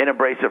and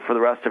embrace it for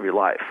the rest of your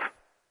life.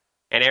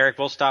 And Eric,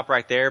 we'll stop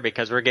right there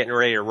because we're getting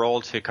ready to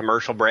roll to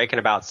commercial break in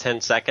about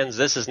 10 seconds.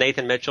 This is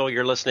Nathan Mitchell.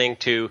 You're listening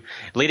to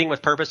Leading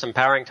with Purpose,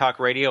 Empowering Talk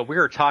Radio. We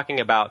are talking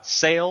about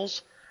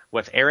sales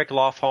with Eric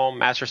Lofholm,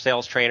 Master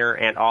Sales Trainer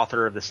and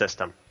author of The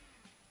System.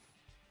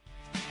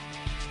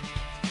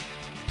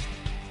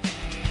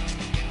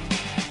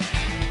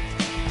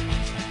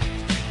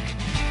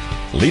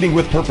 Leading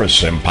with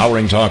Purpose,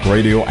 Empowering Talk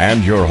Radio,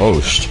 and your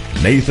host,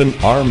 Nathan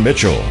R.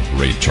 Mitchell,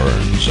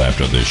 returns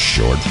after this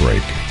short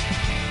break.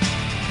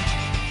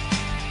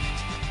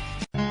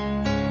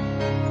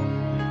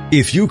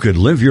 If you could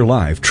live your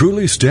life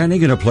truly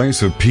standing in a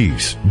place of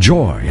peace,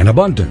 joy, and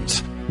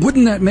abundance,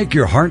 wouldn't that make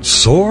your heart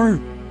soar?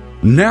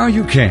 Now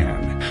you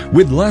can,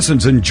 with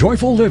Lessons in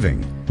Joyful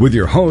Living, with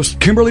your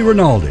host, Kimberly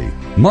Rinaldi,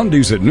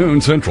 Mondays at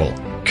noon Central.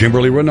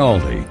 Kimberly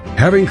Rinaldi,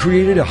 having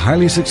created a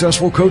highly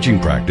successful coaching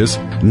practice,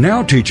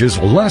 now teaches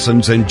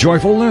Lessons in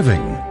Joyful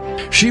Living.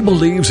 She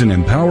believes in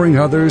empowering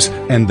others,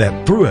 and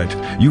that through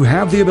it, you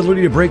have the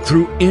ability to break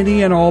through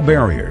any and all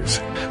barriers,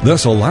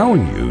 thus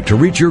allowing you to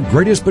reach your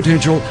greatest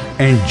potential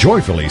and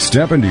joyfully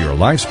step into your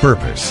life's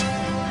purpose.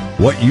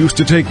 What used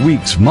to take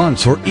weeks,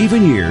 months, or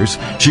even years,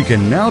 she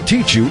can now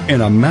teach you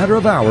in a matter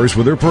of hours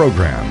with her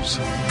programs.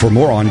 For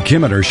more on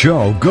Kim and her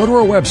show, go to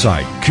her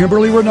website,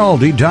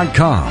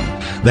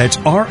 KimberlyRinaldi.com. That's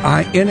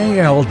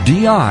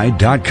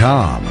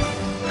RINALDI.com.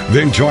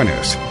 Then join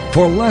us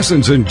for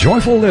Lessons in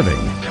Joyful Living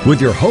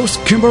with your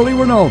host, Kimberly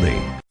Rinaldi.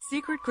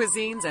 Secret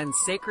Cuisines and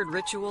Sacred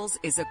Rituals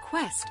is a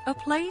quest, a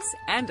place,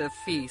 and a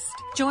feast.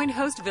 Join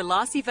host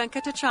Vilasi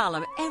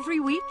Venkatachalam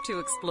every week to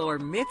explore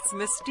myths,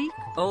 mystique,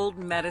 old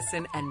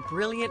medicine, and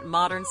brilliant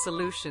modern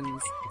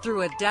solutions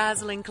through a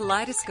dazzling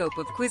kaleidoscope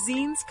of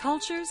cuisines,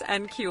 cultures,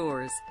 and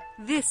cures.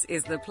 This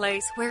is the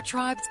place where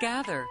tribes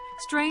gather,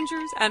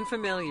 strangers and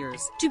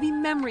familiars, to be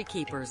memory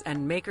keepers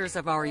and makers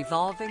of our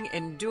evolving,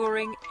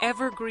 enduring,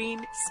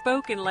 evergreen,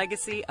 spoken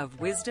legacy of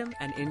wisdom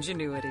and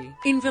ingenuity.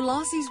 In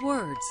Vilasi's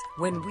words,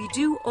 when we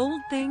do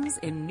old things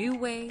in new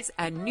ways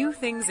and new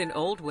things in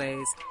old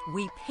ways,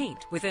 we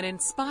paint with an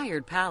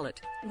inspired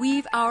palette,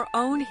 weave our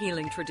own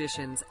healing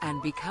traditions,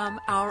 and become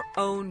our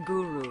own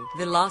guru.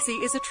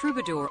 Vilasi is a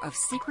troubadour of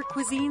secret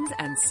cuisines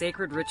and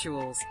sacred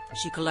rituals.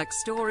 She collects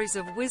stories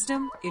of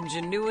wisdom, ingenuity,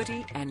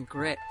 ingenuity, and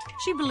grit.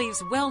 She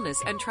believes wellness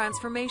and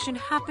transformation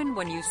happen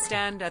when you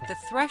stand at the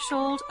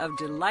threshold of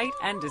delight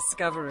and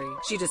discovery.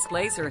 She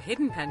displays her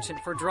hidden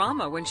penchant for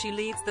drama when she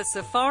leads the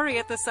safari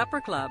at the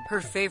supper club.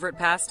 Her favorite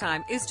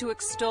pastime is to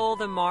extol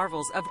the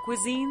marvels of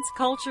cuisines,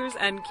 cultures,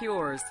 and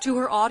cures. To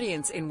her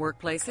audience in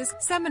workplaces,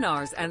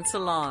 seminars, and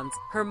salons,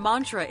 her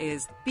mantra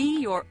is, be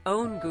your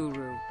own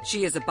guru.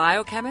 She is a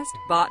biochemist,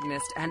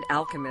 botanist, and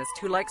alchemist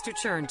who likes to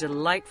churn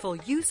delightful,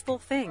 useful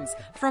things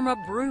from a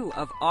brew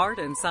of art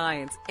and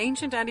science,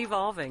 ancient and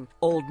evolving,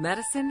 old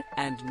medicine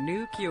and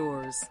new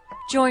cures.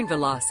 Join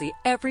Velocity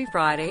every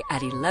Friday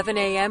at 11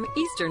 a.m.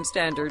 Eastern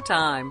Standard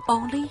Time,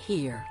 only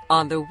here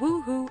on the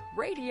Woohoo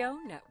Radio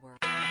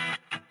Network.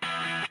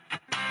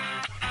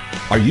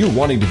 Are you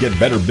wanting to get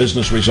better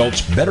business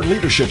results, better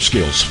leadership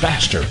skills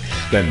faster?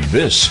 Then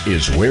this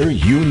is where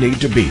you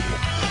need to be.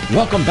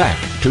 Welcome back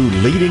to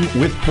Leading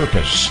with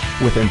Purpose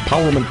with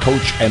empowerment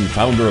coach and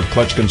founder of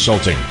Clutch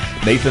Consulting,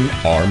 Nathan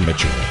R.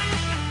 Mitchell.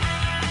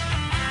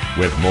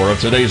 With more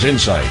of today's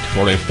insight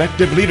for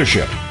effective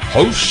leadership,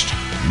 host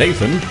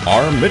Nathan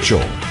R.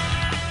 Mitchell.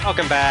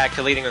 Welcome back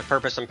to Leading with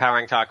Purpose,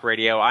 Empowering Talk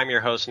Radio. I'm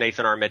your host,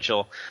 Nathan R.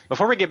 Mitchell.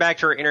 Before we get back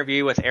to our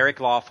interview with Eric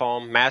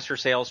Lofholm, master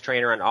sales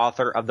trainer and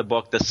author of the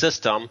book, The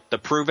System, the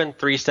proven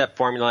three-step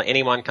formula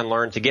anyone can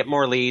learn to get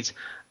more leads,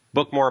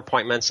 book more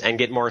appointments, and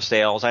get more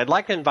sales, I'd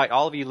like to invite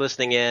all of you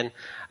listening in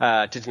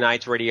to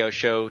tonight's radio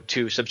show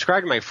to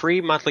subscribe to my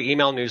free monthly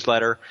email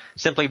newsletter.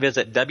 Simply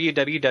visit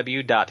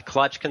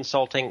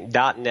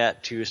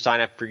www.clutchconsulting.net to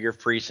sign up for your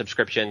free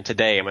subscription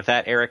today. And with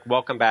that, Eric,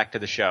 welcome back to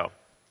the show.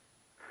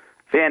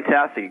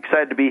 Fantastic.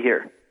 Excited to be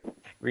here.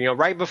 You know,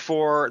 right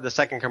before the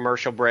second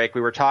commercial break,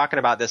 we were talking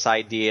about this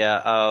idea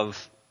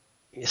of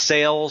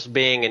sales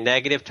being a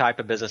negative type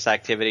of business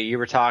activity. You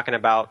were talking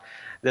about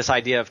this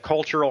idea of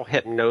cultural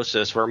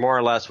hypnosis, where more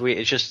or less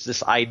it's just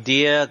this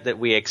idea that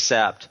we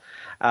accept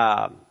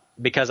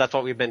because that's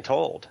what we've been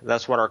told.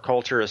 That's what our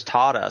culture has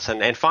taught us,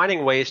 and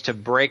finding ways to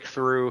break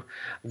through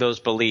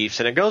those beliefs.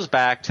 And it goes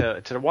back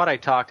to what I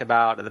talked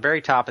about at the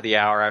very top of the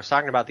hour. I was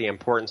talking about the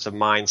importance of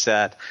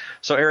mindset.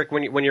 So, Eric,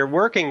 when you're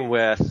working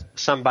with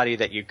somebody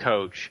that you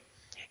coach,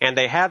 and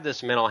they have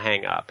this mental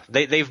hang-up,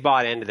 they've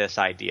bought into this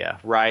idea,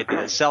 right?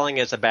 That selling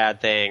is a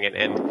bad thing,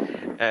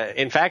 and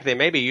in fact, they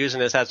may be using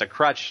this as a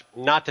crutch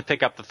not to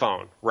pick up the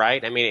phone,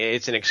 right? I mean,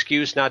 it's an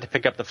excuse not to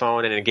pick up the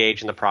phone and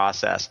engage in the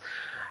process.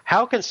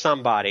 How can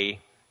somebody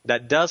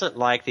that doesn't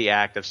like the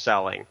act of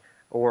selling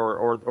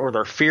or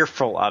they're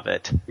fearful of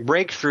it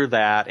break through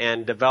that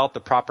and develop the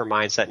proper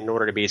mindset in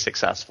order to be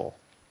successful?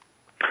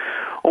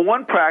 Well,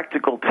 one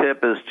practical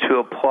tip is to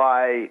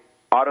apply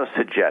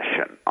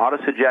autosuggestion.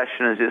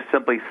 Autosuggestion is just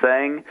simply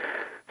saying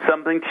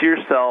something to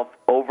yourself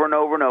over and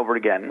over and over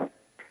again.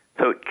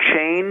 So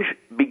change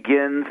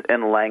begins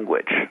in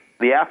language.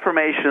 The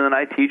affirmation that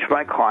I teach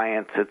my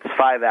clients, it's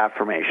 5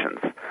 affirmations.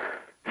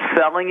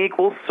 Selling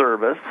equals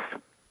service.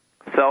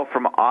 Sell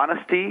from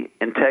honesty,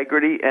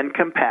 integrity, and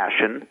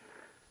compassion.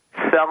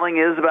 Selling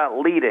is about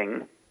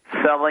leading.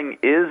 Selling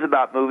is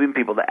about moving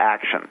people to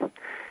action.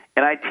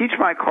 And I teach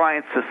my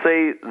clients to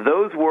say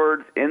those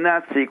words in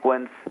that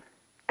sequence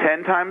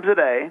 10 times a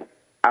day,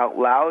 out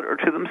loud or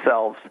to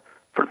themselves,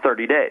 for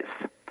 30 days.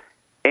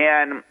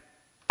 And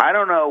I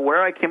don't know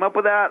where I came up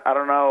with that. I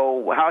don't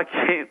know how I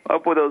came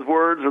up with those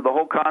words or the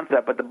whole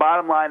concept, but the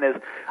bottom line is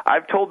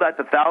I've told that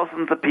to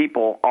thousands of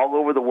people all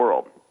over the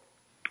world.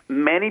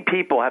 Many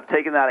people have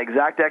taken that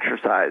exact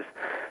exercise,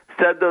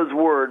 said those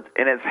words,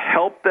 and it's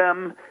helped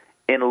them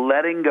in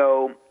letting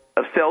go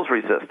of sales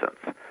resistance.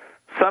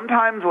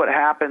 Sometimes what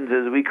happens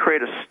is we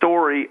create a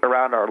story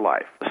around our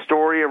life, a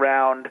story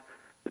around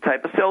the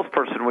type of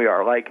salesperson we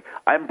are. Like,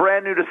 I'm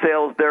brand new to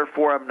sales,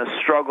 therefore I'm going to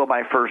struggle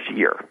my first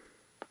year.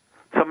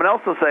 Someone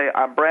else will say,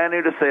 I'm brand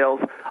new to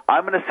sales,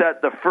 I'm going to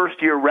set the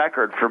first-year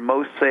record for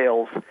most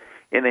sales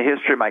in the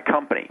history of my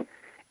company.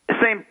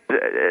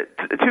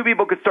 Two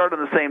people could start on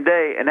the same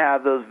day and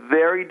have those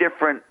very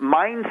different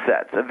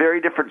mindsets, a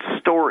very different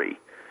story.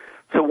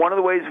 So one of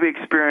the ways we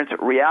experience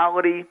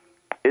reality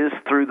is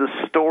through the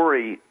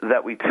story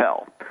that we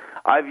tell.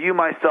 I view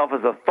myself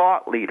as a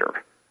thought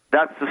leader.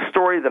 That's the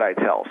story that I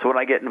tell. So when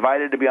I get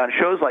invited to be on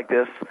shows like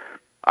this,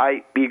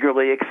 I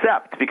eagerly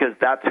accept because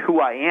that's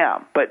who I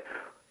am. But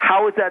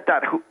how is it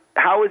that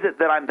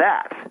I'm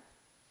that?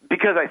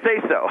 Because I say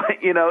so,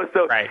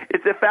 So right.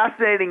 It's a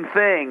fascinating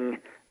thing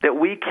that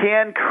we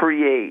can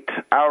create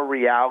our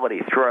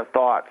reality through our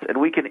thoughts, and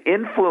we can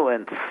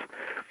influence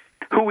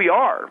who we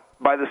are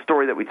by the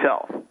story that we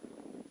tell.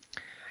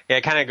 Yeah,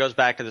 it kind of goes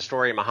back to the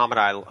story of Muhammad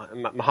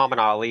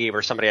Ali,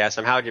 where somebody asked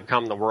him, how did you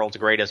become the world's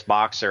greatest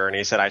boxer? And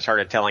he said, I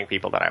started telling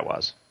people that I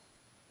was.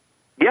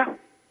 Yeah.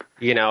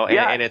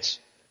 And it's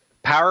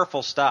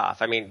powerful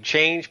stuff. I mean,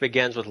 change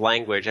begins with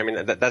language. I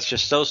mean, that's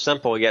just so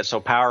simple yet so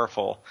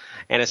powerful.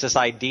 And it's this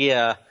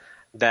idea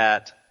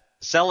that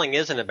selling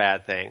isn't a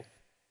bad thing.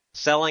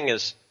 Selling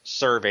is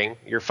serving.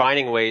 You're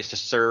finding ways to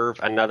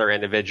serve another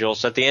individual.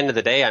 So at the end of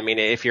the day, I mean,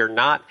 if you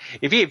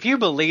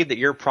believe that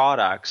your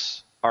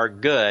products are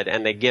good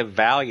and they give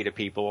value to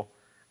people,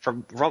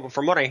 from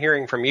what I'm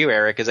hearing from you,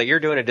 Eric, is that you're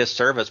doing a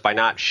disservice by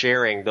not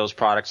sharing those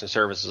products and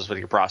services with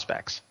your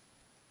prospects.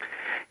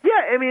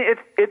 Yeah, I mean,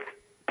 it's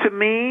to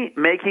me,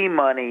 making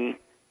money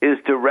is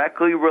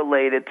directly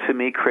related to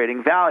me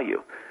creating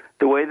value.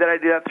 The way that I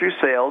do that through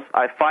sales,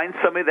 I find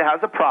somebody that has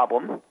a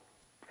problem,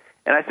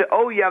 and I say,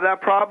 oh, you have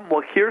that problem?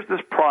 Well, here's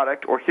this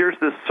product or here's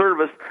this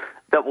service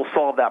that will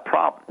solve that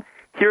problem.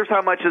 Here's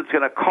how much it's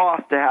going to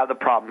cost to have the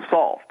problem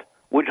solved.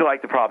 Would you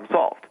like the problem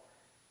solved?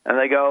 And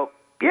they go,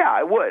 yeah,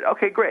 I would.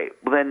 Okay, great.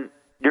 Well, then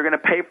you're going to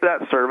pay for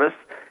that service.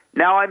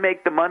 Now I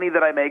make the money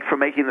that I make from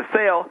making the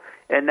sale,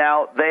 and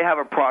now they have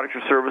a product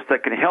or service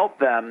that can help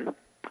them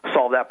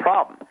solve that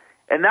problem.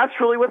 And that's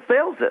really what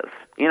sales is.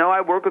 You know,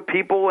 I work with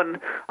people, and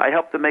I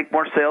help them make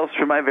more sales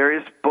through my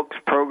various books,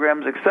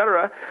 programs, et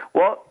cetera.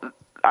 Well,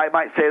 I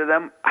might say to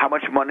them, how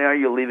much money are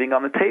you leaving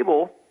on the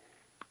table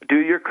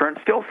due to your current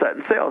skill set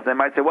in sales? They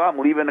might say, well, I'm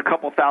leaving a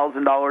couple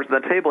 $1,000s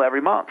on the table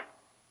every month.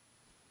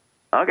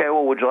 Okay,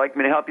 well, would you like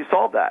me to help you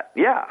solve that?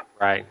 Yeah.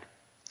 Right.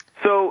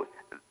 So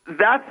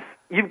that's,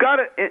 you've got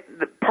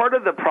to, part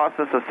of the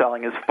process of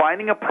selling is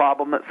finding a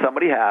problem that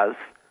somebody has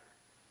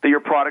that your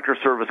product or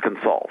service can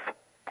solve.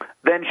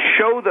 Then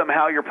show them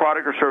how your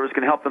product or service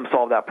can help them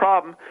solve that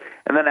problem,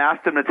 and then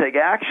ask them to take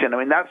action. I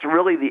mean, that's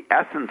really the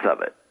essence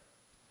of it.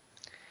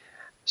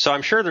 So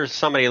I'm sure there's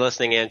somebody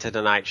listening in to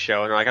tonight's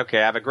show, and they're like, okay,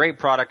 I have a great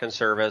product and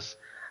service.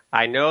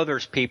 I know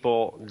there's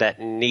people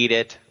that need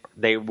it.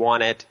 They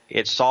want it.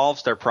 It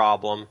solves their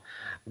problem.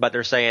 But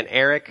they're saying,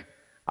 Eric,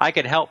 I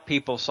could help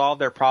people solve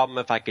their problem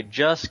if I could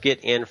just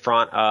get in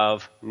front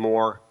of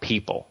more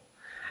people.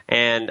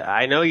 And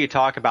I know you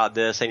talk about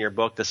this in your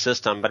book, The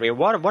System, but I mean,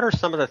 what are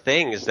some of the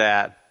things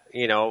that,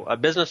 you know, a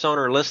business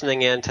owner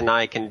listening in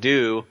tonight can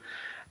do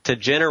to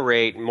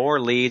generate more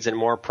leads and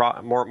more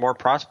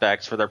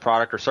prospects for their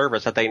product or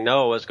service that they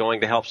know is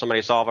going to help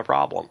somebody solve a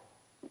problem?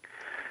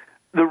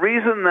 The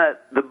reason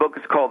that the book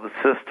is called The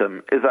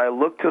System is I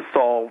look to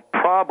solve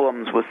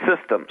problems with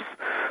systems.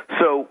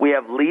 So we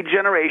have lead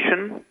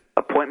generation,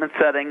 appointment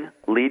setting,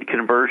 lead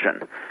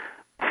conversion.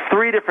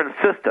 3 different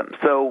systems.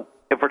 So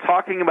if we're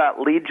talking about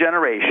lead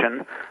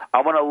generation,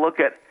 I want to look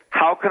at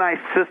how can I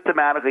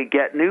systematically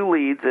get new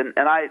leads, and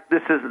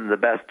this isn't the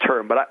best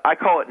term, but I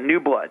call it new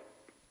blood.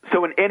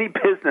 So in any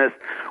business,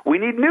 we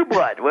need new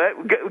blood.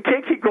 We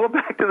can't keep going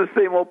back to the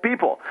same old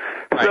people.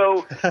 Right.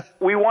 So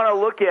we want to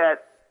look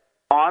at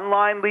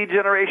online lead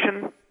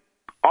generation,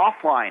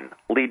 offline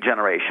lead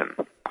generation.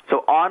 So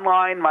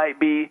online might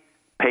be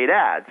paid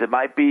ads. It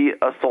might be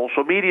a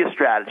social media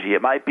strategy.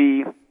 It might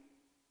be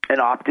an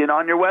opt-in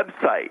on your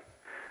website.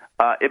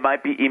 It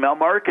might be email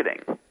marketing.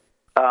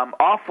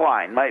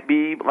 Offline might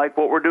be like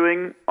what we're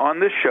doing on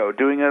this show,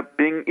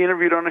 being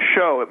interviewed on a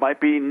show. It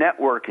might be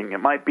networking. It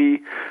might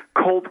be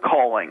cold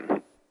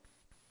calling.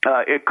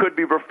 It could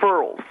be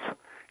referrals.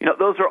 You know,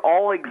 those are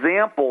all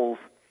examples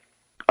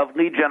of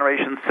lead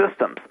generation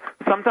systems.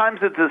 Sometimes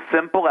it's as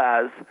simple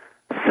as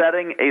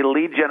setting a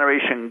lead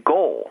generation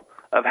goal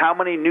of how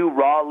many new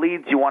raw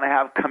leads you want to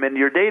have come into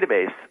your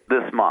database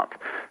this month.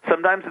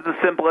 Sometimes it's as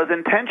simple as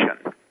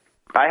intention.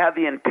 I have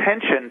the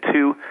intention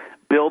to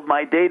build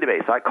my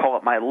database. I call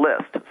it my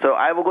list. So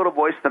I will go to a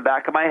voice in the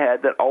back of my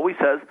head that always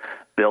says,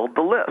 build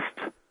the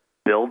list,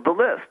 build the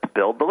list,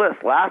 build the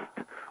list. Last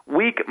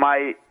week,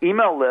 my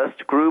email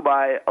list grew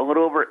by a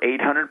little over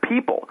 800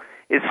 people.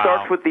 It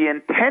starts with the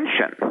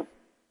intention.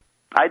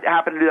 I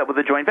happen to do that with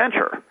a joint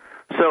venture.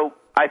 So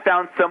I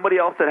found somebody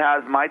else that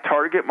has my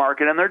target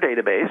market in their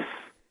database,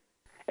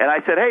 and I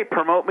said, hey,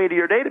 promote me to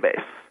your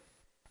database.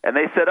 And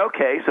they said,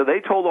 okay. So they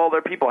told all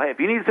their people, hey, if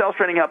you need sales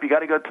training help, you got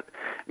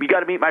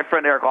to meet my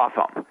friend Eric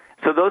Offholm.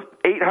 So those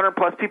 800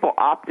 plus people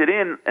opted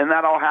in, and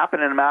that all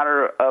happened in a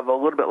matter of a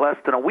little bit less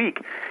than a week.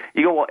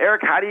 You go, well,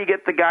 Eric, how do you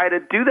get the guy to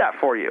do that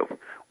for you?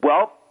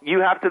 Well,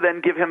 you have to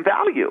then give him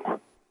value.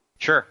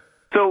 Sure.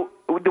 So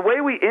the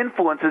way we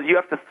influence is you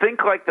have to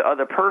think like the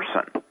other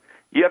person.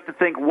 You have to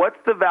think, what's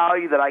the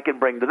value that I can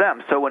bring to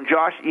them? So when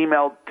Josh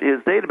emailed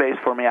his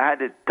database for me, I had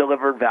to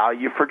deliver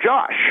value for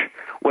Josh.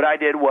 What I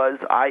did was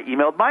I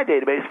emailed my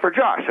database for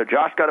Josh. So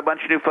Josh got a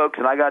bunch of new folks,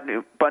 and I got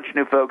a bunch of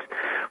new folks.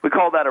 We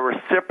call that a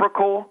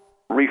reciprocal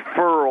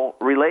referral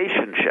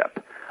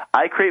relationship.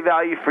 I create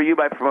value for you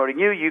by promoting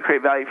you. You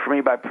create value for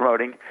me by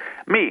promoting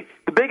me.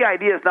 The big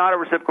idea is not a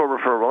reciprocal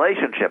referral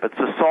relationship. It's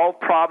to solve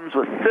problems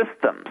with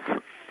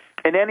systems.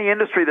 In any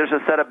industry, there's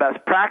a set of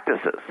best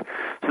practices.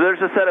 So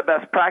there's a set of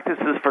best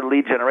practices for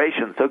lead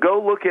generation. So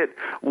go look at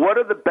what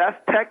are the best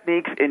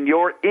techniques in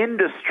your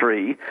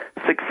industry.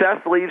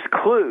 Success leaves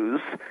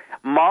clues.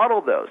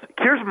 Model those.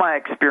 Here's my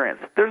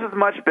experience. There's as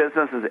much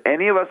business as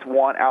any of us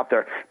want out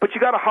there, but you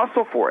got to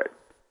hustle for it.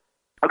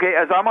 Okay,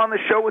 as I'm on the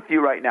show with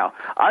you right now,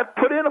 I've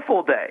put in a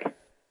full day,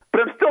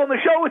 but I'm still on the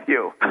show with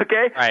you,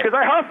 okay? Because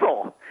I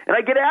hustle, and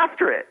I get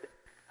after it,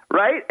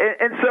 right?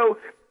 And so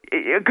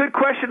a good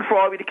question for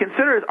all of you to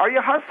consider is, are you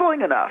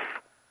hustling enough?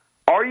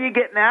 Are you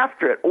getting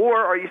after it? Or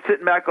are you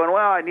sitting back going,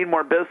 well, I need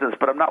more business,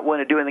 but I'm not willing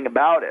to do anything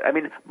about it? I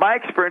mean, my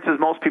experience is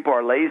most people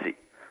are lazy.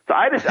 So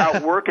I just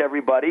outwork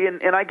everybody,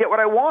 and I get what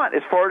I want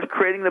as far as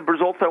creating the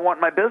results I want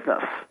in my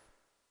business.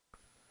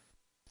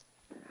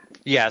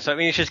 Yeah, so I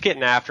mean, it's just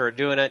getting after it,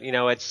 doing it.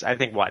 It's, I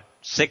think,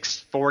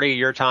 6:40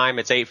 your time,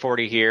 it's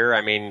 8:40 here.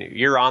 I mean,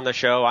 you're on the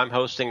show, I'm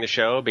hosting the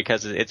show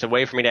because it's a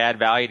way for me to add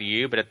value to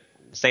you, but at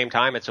the same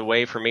time, it's a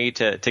way for me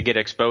to get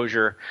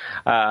exposure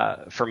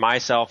for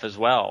myself as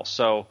well.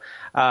 So,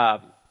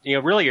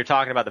 really you're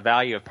talking about the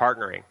value of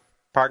partnering.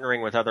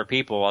 Partnering with other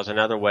people is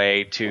another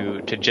way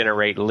to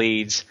generate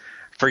leads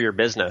for your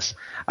business.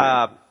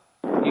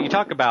 You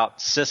talk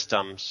about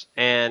systems,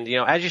 and,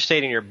 as you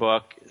state in your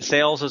book,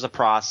 sales is a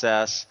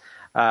process.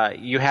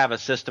 You have a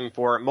system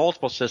for it,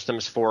 multiple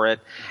systems for it,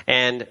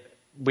 and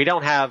we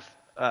don't have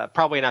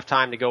probably enough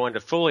time to go into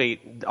fully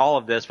all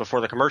of this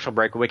before the commercial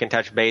break, but we can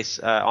touch base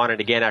on it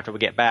again after we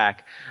get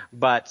back.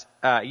 But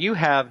you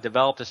have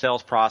developed a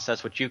sales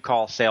process which you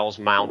call Sales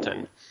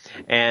Mountain.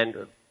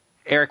 And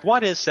Eric,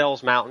 what is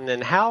Sales Mountain,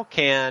 and how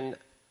can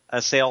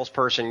a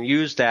salesperson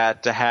use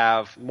that to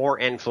have more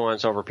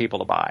influence over people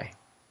to buy?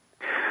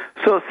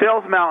 So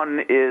Sales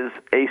Mountain is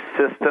a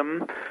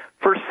system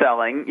for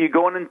selling. You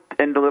go in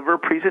and deliver a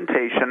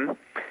presentation.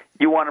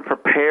 You want to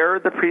prepare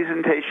the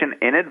presentation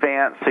in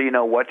advance so you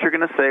know what you're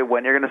going to say,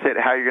 when you're going to say it,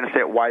 how you're going to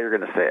say it, why you're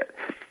going to say it.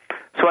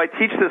 So I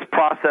teach this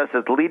process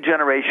as lead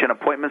generation,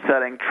 appointment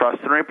setting, trust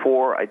and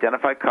rapport,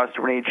 identify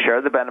customer needs,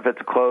 share the benefits,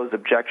 close,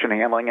 objection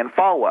handling, and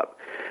follow-up.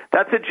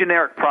 That's a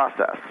generic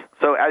process.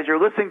 So as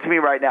you're listening to me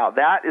right now,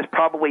 that is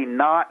probably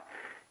not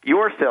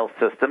your sales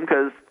system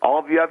because all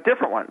of you have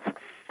different ones.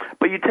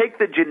 But you take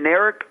the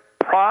generic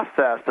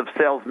process of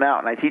Sales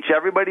Mountain. I teach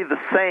everybody the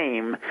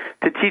same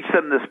to teach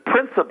them this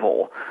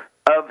principle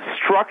of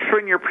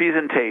structuring your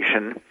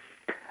presentation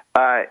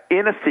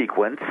in a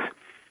sequence.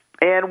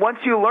 And once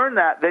you learn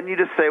that, then you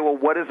just say, well,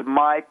 what is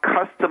my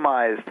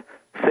customized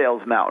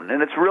Sales Mountain?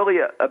 And it's really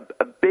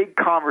a big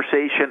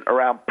conversation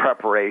around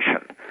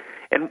preparation.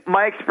 And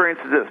my experience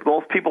is this.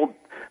 Most people,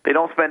 they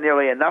don't spend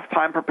nearly enough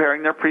time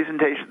preparing their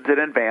presentations in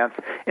advance,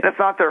 and it's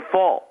not their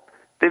fault.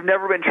 They've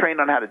never been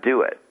trained on how to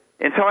do it.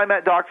 Until I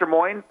met Dr.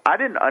 Moyne, I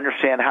didn't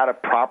understand how to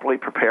properly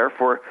prepare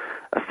for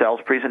a sales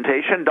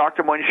presentation.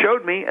 Dr. Moyne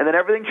showed me, and then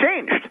everything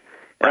changed.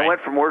 And I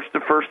went from worst to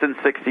first in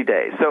 60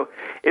 days. So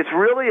it's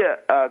really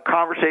a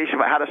conversation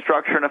about how to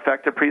structure an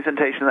effective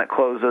presentation that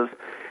closes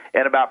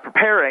and about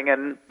preparing,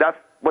 and that's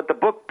what the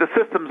book, The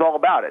System's all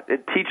about.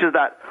 It teaches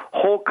that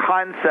whole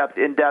concept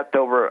in depth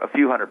over a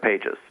few hundred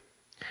pages.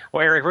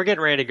 Well, Eric, we're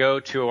getting ready to go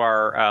to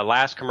our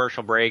last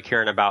commercial break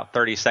here in about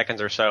 30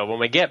 seconds or so. When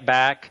we get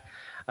back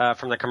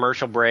from the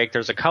commercial break,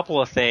 there's a couple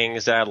of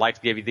things that I'd like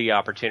to give you the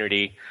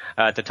opportunity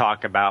to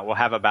talk about. We'll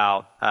have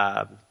about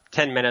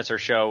 10 minutes or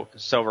so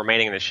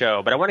remaining in the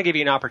show. But I want to give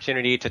you an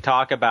opportunity to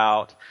talk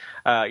about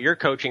your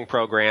coaching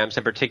programs,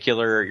 in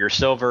particular your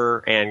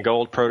Silver and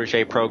Gold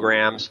Protege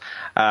programs.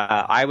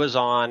 I was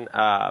on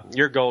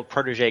your Gold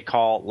Protege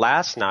call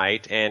last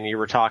night, and you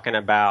were talking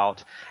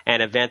about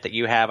an event that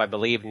you have, I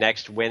believe,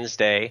 next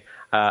Wednesday,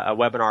 a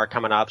webinar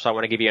coming up. So I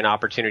want to give you an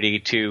opportunity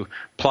to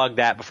plug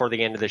that before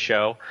the end of the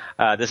show.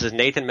 This is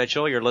Nathan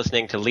Mitchell. You're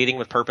listening to Leading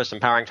with Purpose,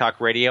 Empowering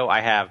Talk Radio.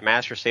 I have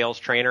Master Sales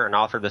Trainer and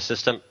author of the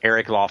system,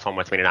 Eric Laughlin,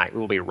 with me tonight.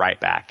 We'll be right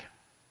back.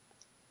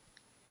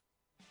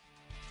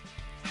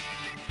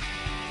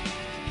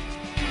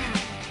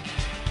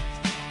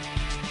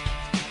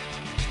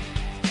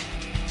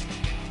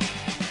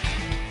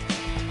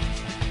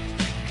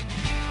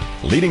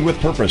 Leading with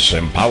Purpose,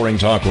 Empowering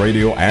Talk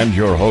Radio, and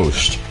your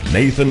host,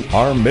 Nathan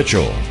R.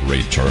 Mitchell,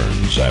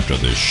 returns after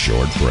this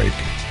short break.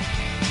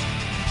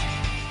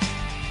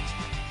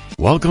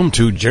 Welcome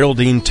to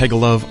Geraldine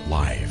Tegelov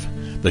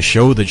Live, the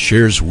show that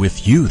shares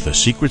with you the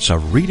secrets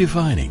of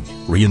redefining,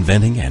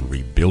 reinventing, and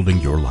rebuilding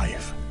your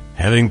life.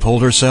 Having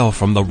pulled herself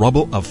from the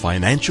rubble of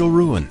financial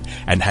ruin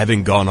and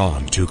having gone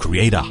on to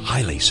create a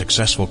highly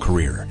successful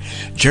career,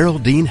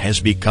 Geraldine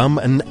has become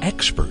an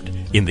expert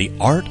in the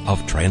art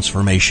of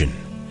transformation.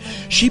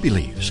 She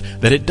believes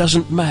that it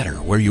doesn't matter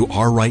where you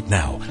are right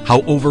now,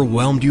 how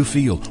overwhelmed you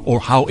feel, or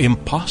how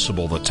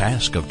impossible the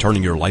task of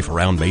turning your life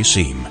around may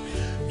seem.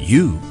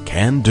 You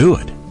can do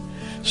it.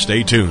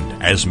 Stay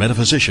tuned as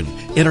metaphysician,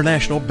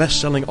 international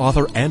best-selling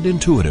author, and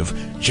intuitive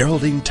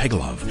Geraldine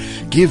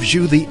Tegelov gives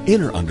you the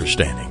inner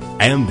understanding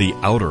and the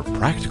outer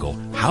practical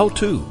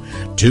how-to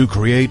to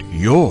create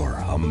your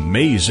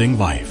amazing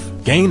life.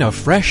 Gain a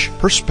fresh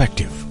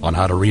perspective on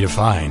how to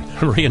redefine,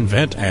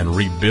 reinvent, and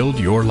rebuild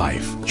your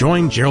life.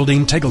 Join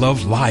Geraldine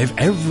Tegelov live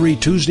every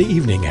Tuesday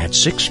evening at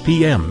 6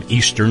 p.m.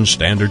 Eastern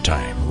Standard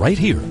Time, right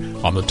here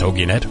on the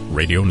TogiNet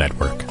Radio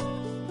Network.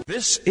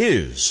 This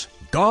is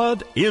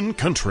God in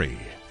Country,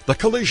 the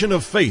collision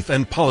of faith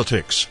and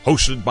politics,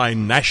 hosted by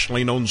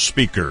nationally known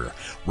speaker,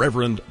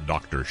 Reverend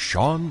Dr.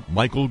 Sean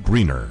Michael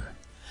Greener.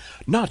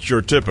 Not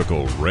your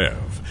typical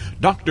Rev.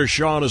 Dr.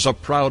 Sean is a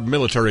proud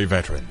military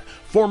veteran,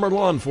 former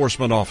law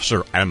enforcement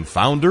officer, and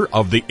founder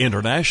of the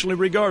internationally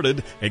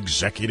regarded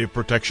Executive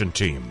Protection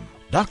Team.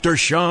 Dr.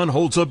 Sean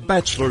holds a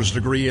bachelor's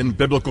degree in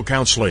biblical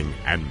counseling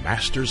and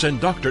master's and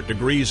doctorate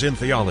degrees in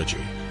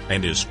theology,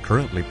 and is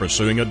currently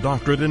pursuing a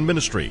doctorate in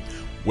ministry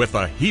with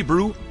a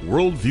Hebrew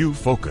worldview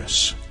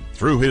focus.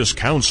 Through his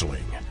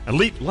counseling,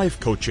 elite life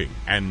coaching,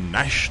 and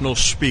national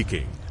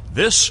speaking,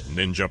 This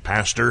ninja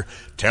pastor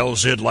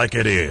tells it like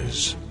it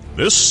is.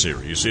 This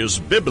series is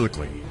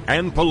biblically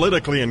and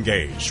politically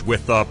engaged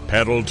with the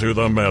pedal to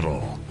the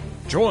metal.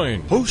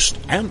 Join host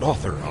and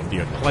author of the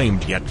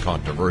acclaimed yet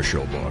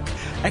controversial book,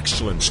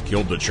 Excellence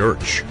Killed the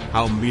Church,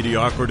 How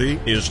Mediocrity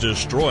is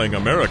Destroying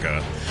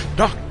America,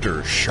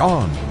 Dr.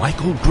 Sean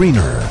Michael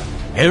Greener.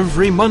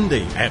 Every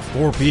Monday at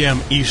 4 p.m.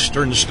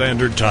 Eastern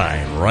Standard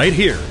Time, right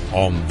here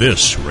on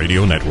this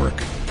radio network.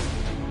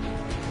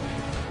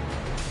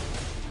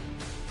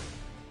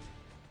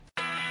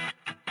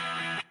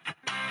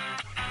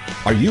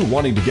 Are you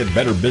wanting to get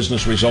better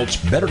business results,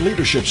 better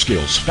leadership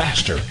skills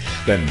faster?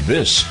 Then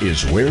this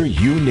is where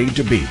you need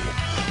to be.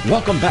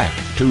 Welcome back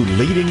to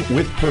Leading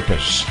with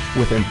Purpose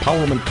with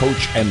empowerment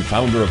coach and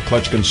founder of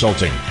Clutch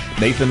Consulting,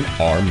 Nathan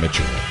R.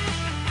 Mitchell.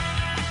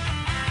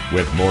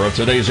 With more of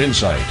today's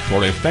insight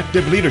for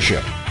effective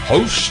leadership,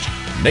 host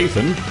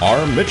Nathan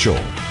R. Mitchell.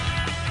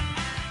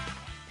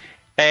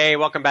 Hey,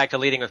 welcome back to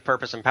Leading with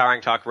Purpose,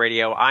 Empowering Talk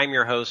Radio. I'm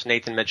your host,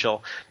 Nathan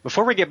Mitchell.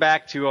 Before we get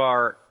back to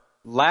our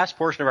last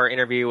portion of our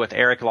interview with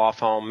Eric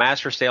Lofholm,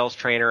 master sales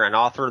trainer and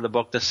author of the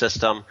book, The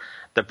System,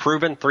 the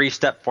proven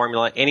 3-step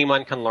formula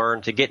anyone can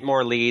learn to get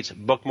more leads,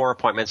 book more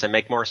appointments, and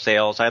make more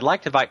sales, I'd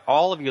like to invite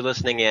all of you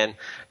listening in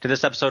to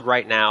this episode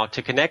right now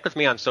to connect with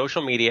me on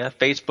social media,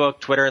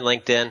 Facebook, Twitter, and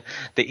LinkedIn.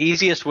 The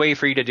easiest way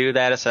for you to do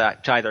that is to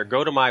either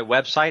go to my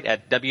website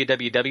at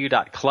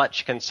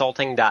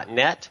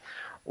www.clutchconsulting.net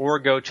or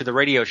go to the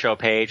radio show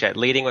page at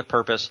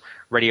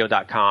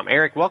leadingwithpurposeradio.com.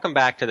 Eric, welcome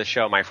back to the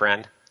show, my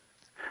friend.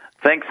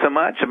 Thanks so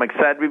much. I'm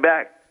excited to be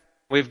back.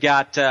 We've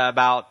got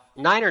about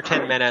 9 or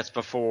 10 minutes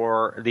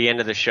before the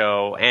end of the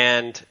show,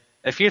 and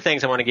a few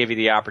things I want to give you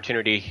the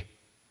opportunity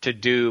to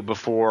do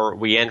before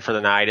we end for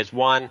the night is,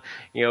 one,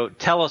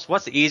 tell us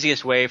what's the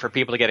easiest way for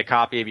people to get a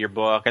copy of your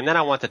book, and then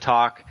I want to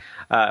talk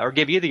or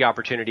give you the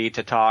opportunity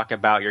to talk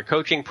about your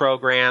coaching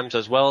programs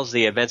as well as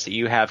the events that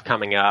you have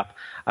coming up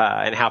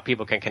and how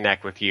people can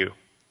connect with you.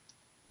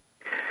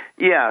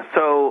 Yeah,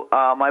 so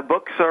my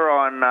books are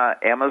on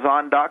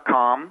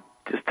Amazon.com.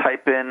 Just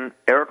type in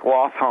Eric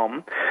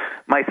Lofholm.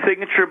 My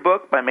signature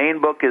book, my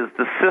main book, is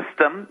The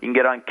System. You can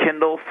get on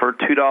Kindle for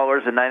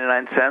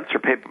 $2.99 or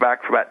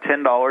paperback for about $10.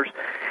 And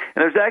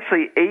there's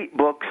actually 8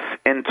 books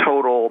in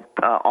total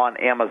on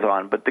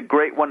Amazon, but the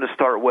great one to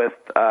start with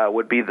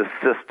would be The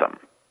System.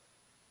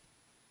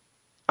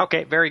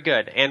 Okay, very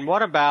good. And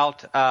what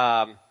about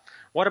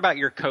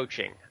your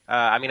coaching?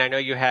 I know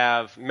you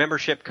have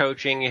membership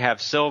coaching, you have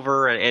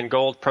silver and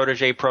gold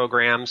protege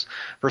programs.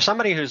 For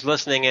somebody who's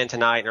listening in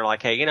tonight and they're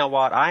like, hey, you know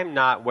what? I'm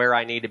not where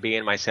I need to be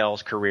in my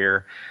sales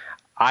career.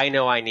 I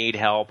know I need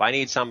help. I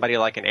need somebody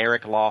like an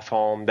Eric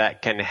Lofholm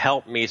that can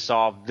help me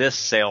solve this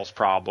sales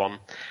problem.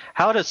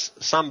 How does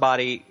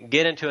somebody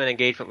get into an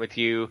engagement with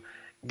you,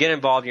 get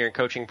involved in your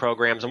coaching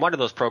programs, and what do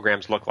those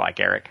programs look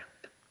like, Eric?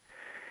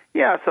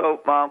 Yeah,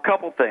 so a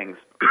couple things.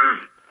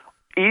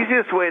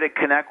 Easiest way to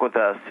connect with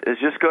us is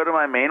just go to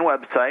my main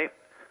website,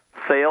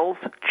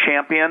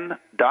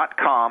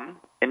 saleschampion.com,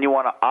 and you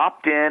want to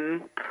opt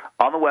in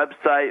on the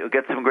website. You'll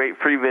get some great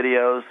free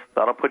videos.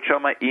 That'll put you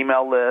on my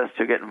email list.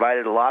 You'll get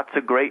invited to lots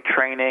of great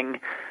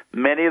training.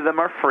 Many of them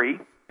are free.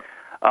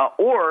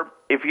 Or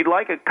if you'd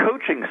like a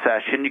coaching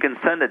session, you can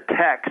send a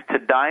text to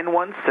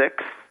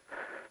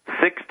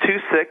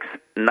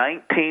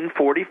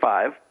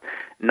 916-626-1945,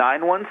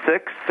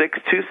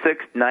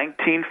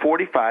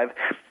 916-626-1945,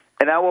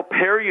 and I will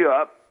pair you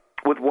up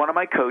with one of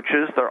my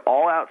coaches. They're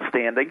all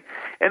outstanding,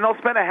 and they'll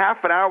spend a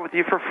half an hour with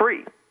you for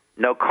free.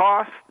 No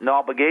cost, no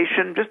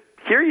obligation, just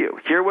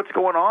hear what's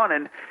going on,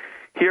 and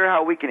hear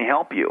how we can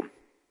help you.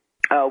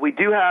 We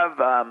do have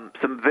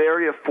some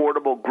very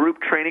affordable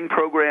group training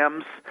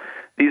programs.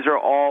 These are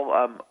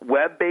all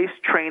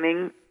web-based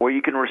training where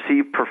you can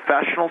receive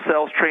professional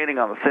sales training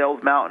on the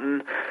Sales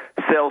Mountain,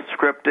 sales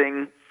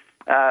scripting.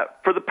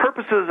 For the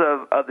purposes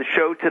of the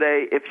show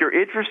today, if you're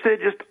interested,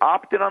 just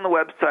opt in on the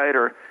website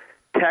or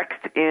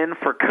text in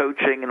for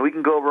coaching, and we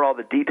can go over all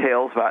the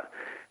details about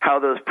how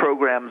those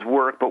programs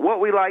work. But what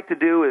we like to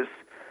do is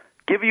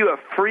give you a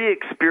free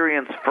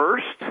experience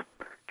first,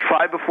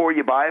 try before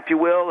you buy, if you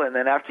will, and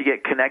then after you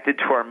get connected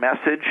to our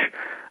message,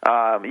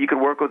 you can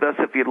work with us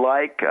if you'd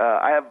like.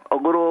 I have a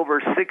little over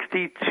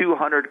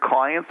 6,200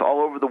 clients all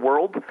over the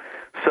world,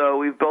 so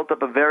we've built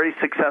up a very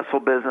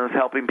successful business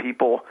helping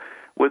people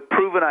with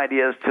proven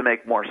ideas to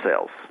make more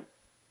sales.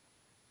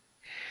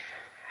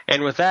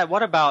 And with that,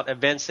 what about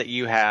events that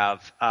you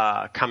have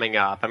coming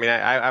up?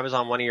 I was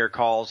on one of your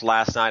calls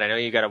last night. I know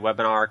you got a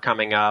webinar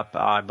coming up,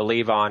 I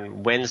believe,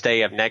 on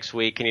Wednesday of next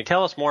week. Can you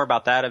tell us more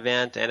about that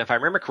event? And if I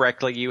remember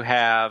correctly, you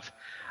have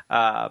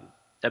a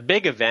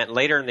big event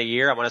later in the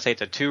year. I want to say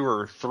it's a 2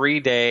 or 3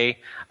 day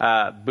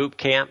boot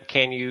camp.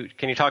 Can you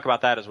talk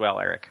about that as well,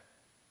 Eric?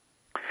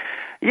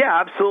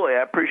 Yeah, absolutely.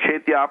 I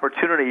appreciate the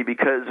opportunity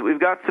because we've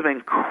got some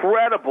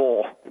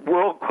incredible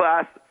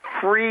world-class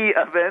free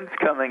events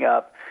coming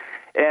up.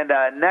 And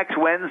next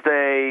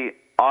Wednesday,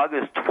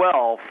 August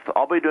 12th,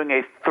 I'll be doing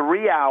a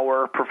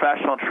 3-hour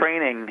professional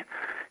training,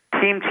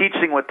 team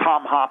teaching with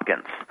Tom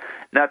Hopkins.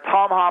 Now,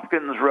 Tom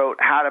Hopkins wrote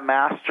How to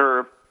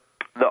Master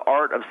The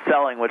Art of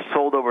Selling, which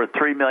sold over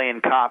 3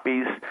 million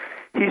copies.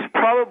 He's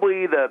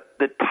probably the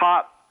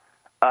top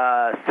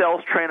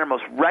sales trainer,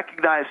 most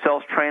recognized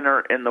sales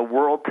trainer in the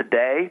world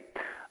today.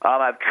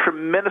 I have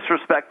tremendous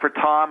respect for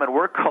Tom, and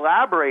we're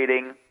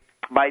collaborating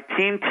by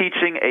team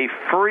teaching a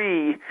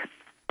free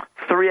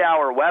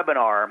 3-hour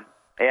webinar.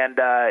 And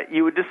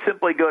you would just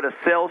simply go to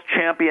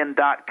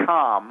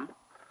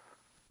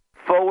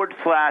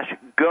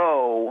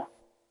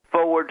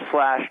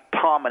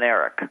saleschampion.com/go/Tom and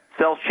Eric.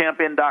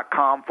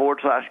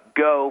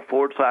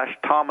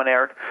 saleschampion.com/go/Tom and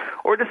Eric.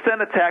 Or just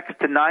send a text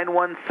to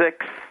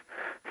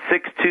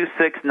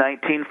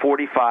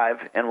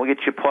 916-626-1945, and we'll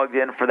get you plugged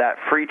in for that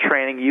free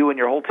training, you and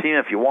your whole team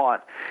if you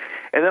want.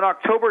 And then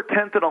October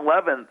 10th and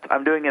 11th,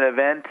 I'm doing an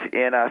event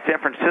in San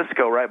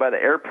Francisco right by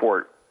the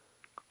airport.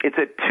 It's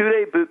a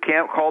 2-day boot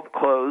camp called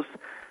Close.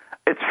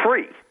 It's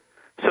free.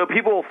 So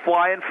people will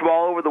fly in from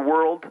all over the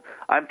world.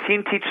 I'm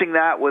team teaching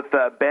that with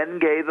Ben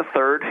Gay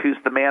III, who's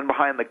the man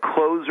behind the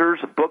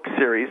Closers book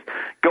series.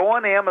 Go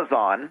on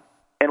Amazon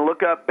and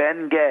look up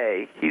Ben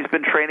Gay. He's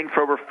been training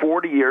for over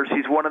 40 years.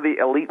 He's one of the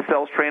elite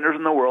sales trainers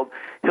in the world.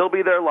 He'll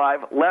be there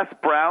live. Les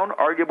Brown,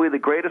 arguably the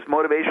greatest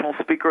motivational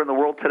speaker in the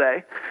world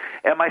today,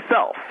 and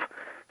myself.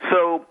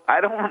 So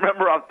I don't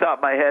remember off the top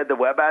of my head the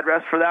web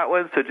address for that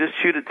one, so just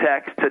shoot a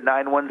text to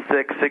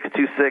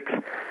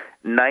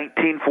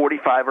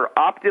 916-626-1945 or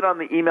opt in on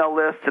the email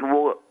list, and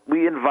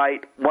we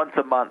invite once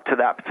a month to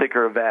that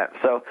particular event.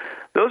 So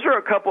those are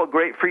a couple of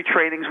great free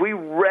trainings. We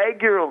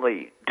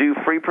regularly do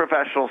free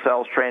professional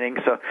sales training,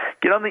 so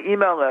get on the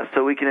email list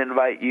so we can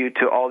invite you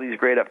to all these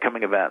great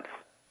upcoming events.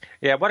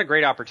 Yeah, what a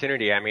great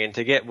opportunity. I mean,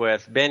 to get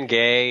with Ben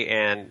Gay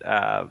and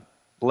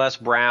Les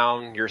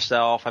Brown,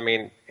 yourself, I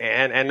mean,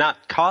 and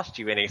not cost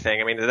you anything.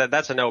 I mean,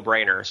 that's a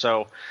no-brainer.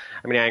 So,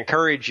 I mean, I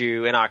encourage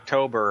you in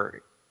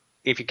October,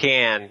 if you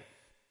can,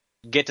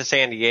 get to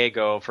San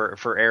Diego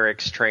for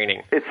Eric's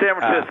training. It's San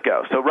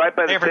Francisco, so right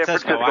by the San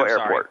Francisco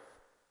airport.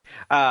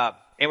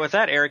 And with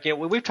that, Eric,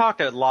 we've talked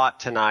a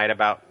lot tonight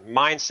about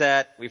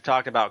mindset. We've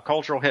talked about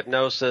cultural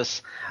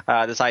hypnosis,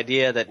 this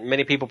idea that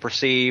many people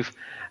perceive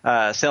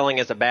selling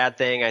as a bad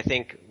thing. I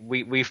think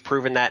we've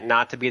proven that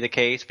not to be the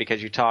case,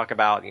 because you talk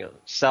about,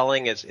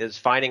 selling is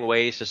finding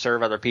ways to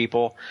serve other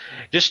people.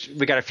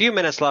 We got a few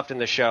minutes left in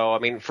the show. I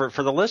mean, for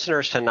the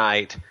listeners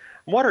tonight,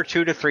 what are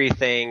 2 to 3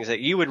 things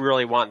that you would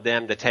really want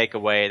them to take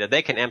away that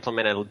they can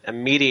implement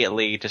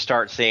immediately to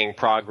start seeing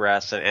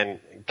progress and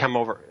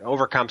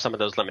overcome some of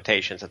those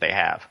limitations that they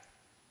have?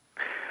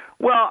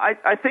 Well,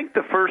 I think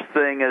the first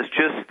thing is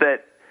just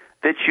that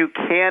you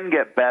can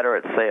get better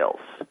at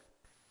sales.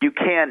 You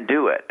can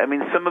do it. I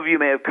mean, some of you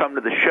may have come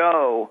to the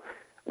show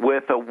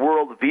with a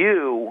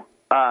worldview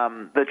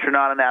that you're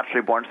not a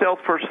naturally born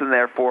salesperson,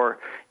 therefore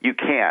you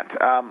can't.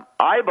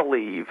 I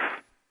believe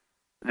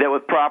that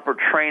with proper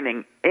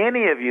training,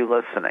 any of you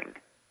listening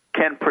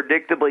can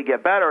predictably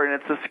get better, and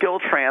it's a skill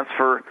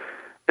transfer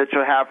that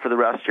you'll have for the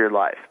rest of your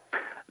life.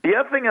 The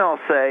other thing I'll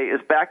say is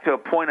back to a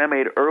point I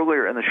made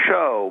earlier in the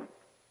show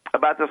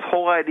about this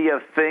whole idea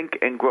of think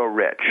and grow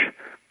rich.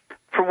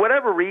 For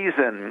whatever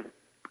reason,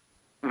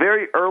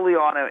 very early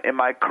on in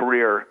my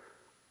career,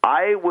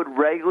 I would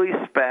regularly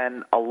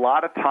spend a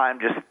lot of time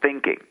just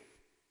thinking.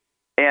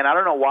 And I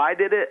don't know why I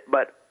did it,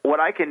 but what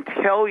I can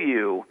tell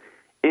you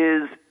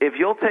is if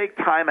you'll take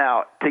time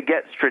out to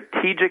get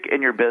strategic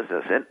in your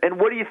business,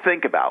 and what do you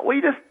think about? Well,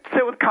 you just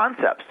sit with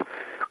concepts.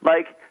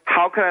 Like,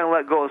 how can I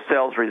let go of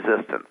sales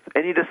resistance?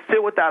 And you just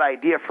sit with that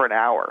idea for an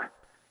hour.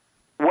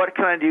 What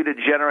can I do to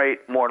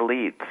generate more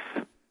leads?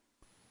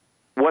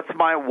 What's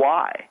my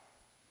why?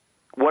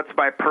 What's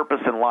my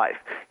purpose in life?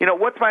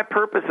 What's my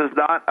purpose is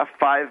not a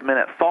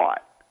 5-minute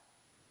thought.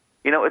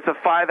 It's a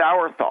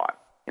 5-hour thought.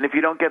 And if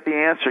you don't get the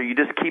answer, you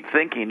just keep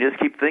thinking,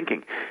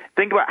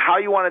 Think about how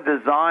you want to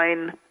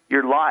design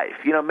your life.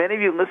 Many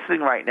of you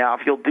listening right now,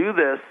 if you'll do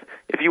this,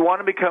 if you want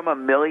to become a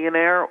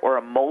millionaire or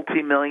a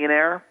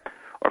multimillionaire,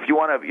 or if you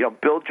want to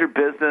build your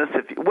business,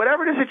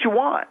 whatever it is that you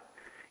want,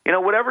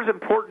 whatever's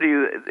important to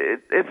you,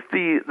 it's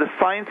the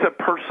science of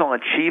personal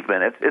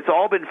achievement. It's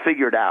all been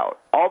figured out.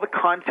 All the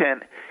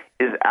content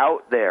is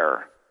out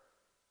there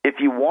if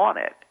you want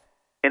it.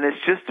 And it's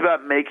just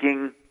about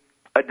making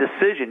a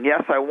decision.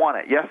 Yes, I want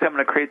it. Yes, I'm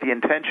going to create the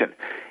intention.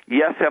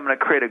 Yes, I'm going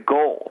to create a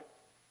goal.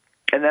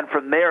 And then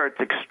from there, it's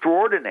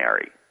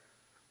extraordinary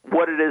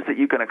what it is that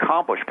you can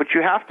accomplish. But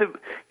you have to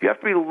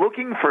be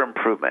looking for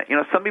improvement.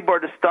 Some people are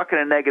just stuck in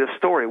a negative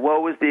story.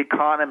 Woe is the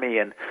economy,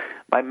 and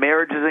my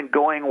marriage isn't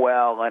going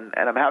well, and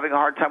I'm having a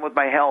hard time with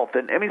my health.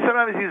 And I mean,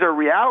 sometimes these are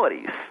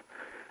realities.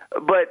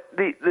 But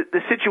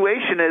the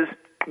situation is,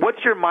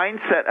 what's your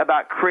mindset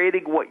about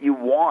creating what you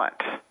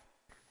want?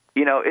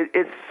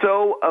 It's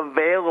so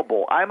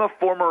available. I'm a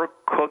former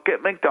cook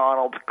at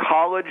McDonald's,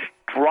 college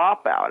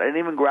dropout. I didn't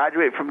even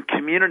graduate from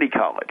community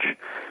college.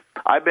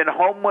 I've been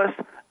homeless,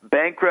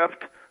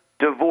 bankrupt,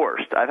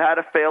 divorced. I've had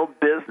a failed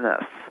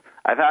business.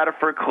 I've had a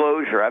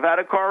foreclosure. I've had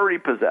a car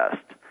repossessed.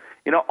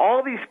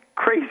 All these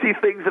crazy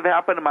things have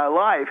happened in my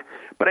life,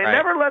 but I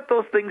never let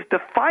those things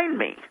define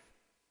me.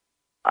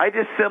 I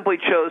just simply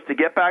chose to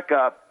get back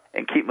up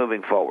and keep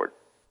moving forward.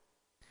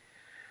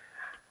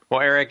 Well,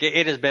 Eric,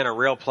 it has been a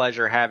real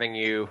pleasure having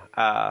you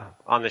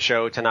on the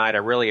show tonight. I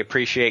really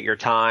appreciate your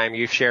time.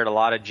 You've shared a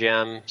lot of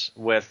gems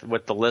with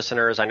the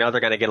listeners. I know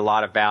they're going to get a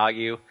lot of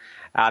value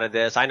out of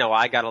this. I know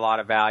I got a lot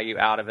of value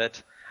out of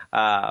it. So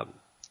I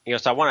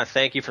want to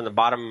thank you from the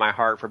bottom of my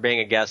heart for being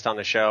a guest on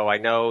the show. I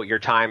know your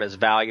time is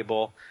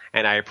valuable,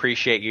 and I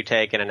appreciate you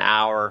taking an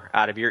hour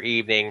out of your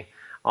evening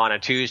on a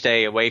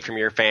Tuesday away from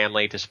your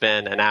family to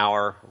spend an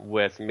hour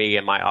with me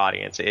and my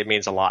audience. It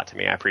means a lot to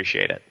me. I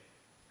appreciate it.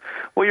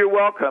 Well, you're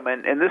welcome,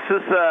 and this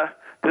is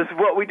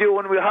what we do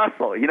when we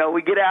hustle.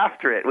 We get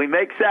after it. We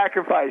make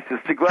sacrifices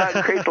to go out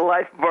and create the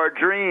life of our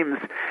dreams.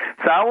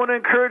 So I want to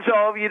encourage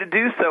all of you to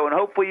do so, and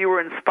hopefully you were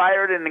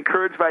inspired and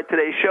encouraged by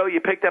today's show. You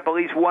picked up at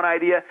least one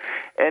idea.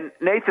 And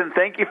Nathan,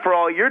 thank you for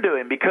all you're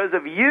doing. Because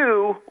of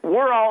you,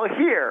 we're all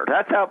here.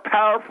 That's how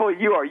powerful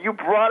you are. You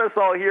brought us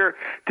all here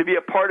to be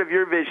a part of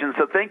your vision.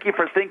 So thank you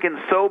for thinking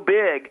so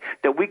big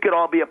that we could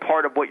all be a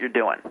part of what you're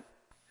doing.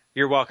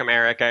 You're welcome,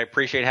 Eric. I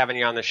appreciate having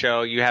you on the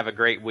show. You have a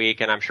great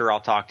week, and I'm sure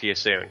I'll talk to you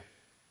soon.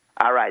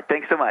 All right.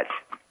 Thanks so much.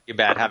 You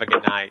bet. Have a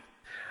good night.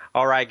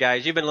 All right,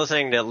 guys. You've been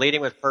listening to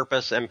Leading with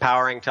Purpose,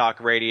 Empowering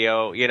Talk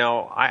Radio.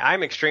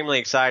 I'm extremely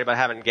excited about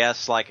having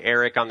guests like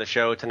Eric on the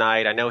show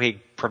tonight. I know he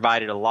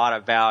provided a lot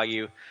of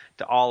value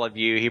to all of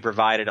you. He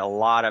provided a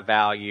lot of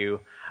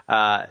value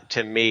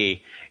to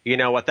me.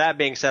 With that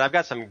being said, I've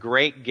got some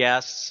great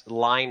guests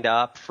lined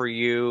up for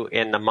you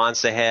in the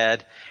months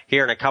ahead.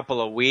 Here in a couple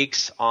of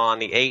weeks, on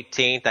the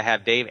 18th, I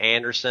have Dave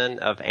Anderson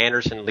of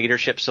Anderson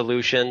Leadership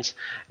Solutions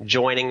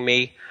joining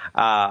me.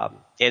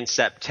 In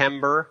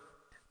September,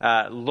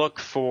 look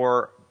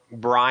for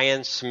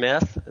Brian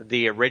Smith,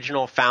 the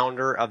original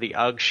founder of the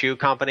UGG Shoe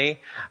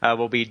Company,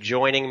 will be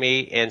joining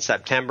me in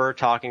September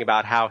talking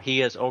about how he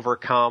has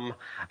overcome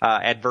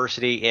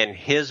adversity in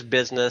his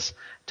business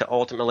to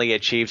ultimately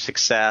achieve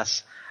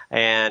success.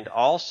 And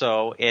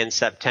also in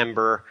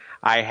September,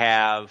 I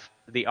have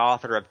the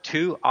author of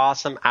 2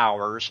 Awesome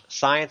Hours,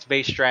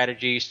 Science-Based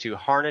Strategies to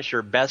Harness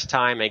Your Best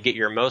Time and Get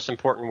Your Most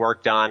Important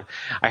Work Done.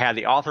 I have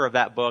the author of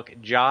that book,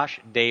 Josh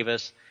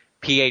Davis,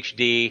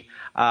 PhD.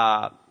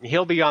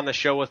 He'll be on the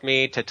show with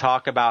me to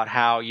talk about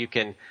how you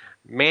can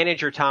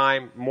manage your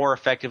time more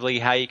effectively,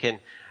 how you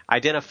can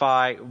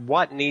identify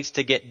what needs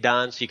to get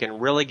done so you can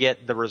really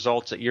get the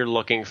results that you're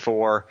looking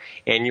for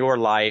in your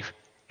life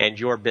and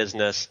your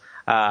business.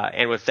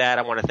 And with that,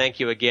 I want to thank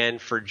you again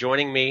for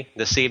joining me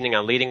this evening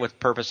on Leading with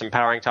Purpose,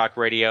 Empowering Talk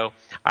Radio.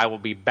 I will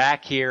be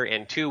back here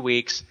in 2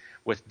 weeks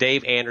with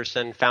Dave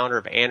Anderson, founder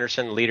of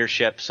Anderson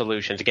Leadership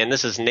Solutions. Again,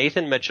 this is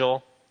Nathan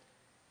Mitchell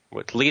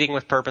with Leading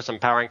with Purpose,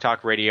 Empowering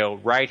Talk Radio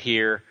right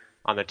here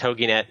on the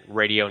TogiNet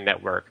Radio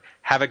Network.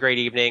 Have a great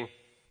evening.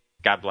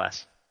 God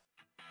bless.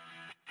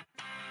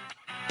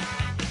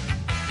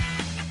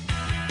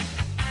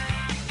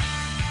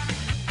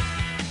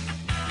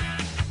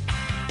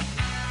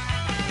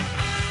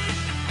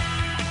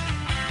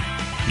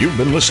 You've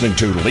been listening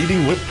to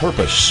Leading with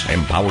Purpose,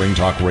 Empowering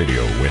Talk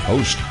Radio with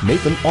host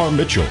Nathan R.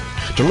 Mitchell.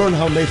 To learn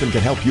how Nathan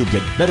can help you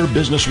get better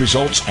business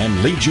results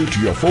and lead you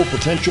to your full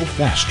potential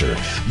faster,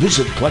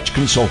 visit Clutch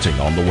Consulting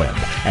on the web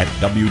at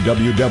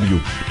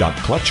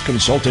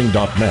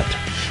www.clutchconsulting.net.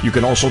 You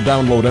can also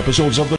download episodes of the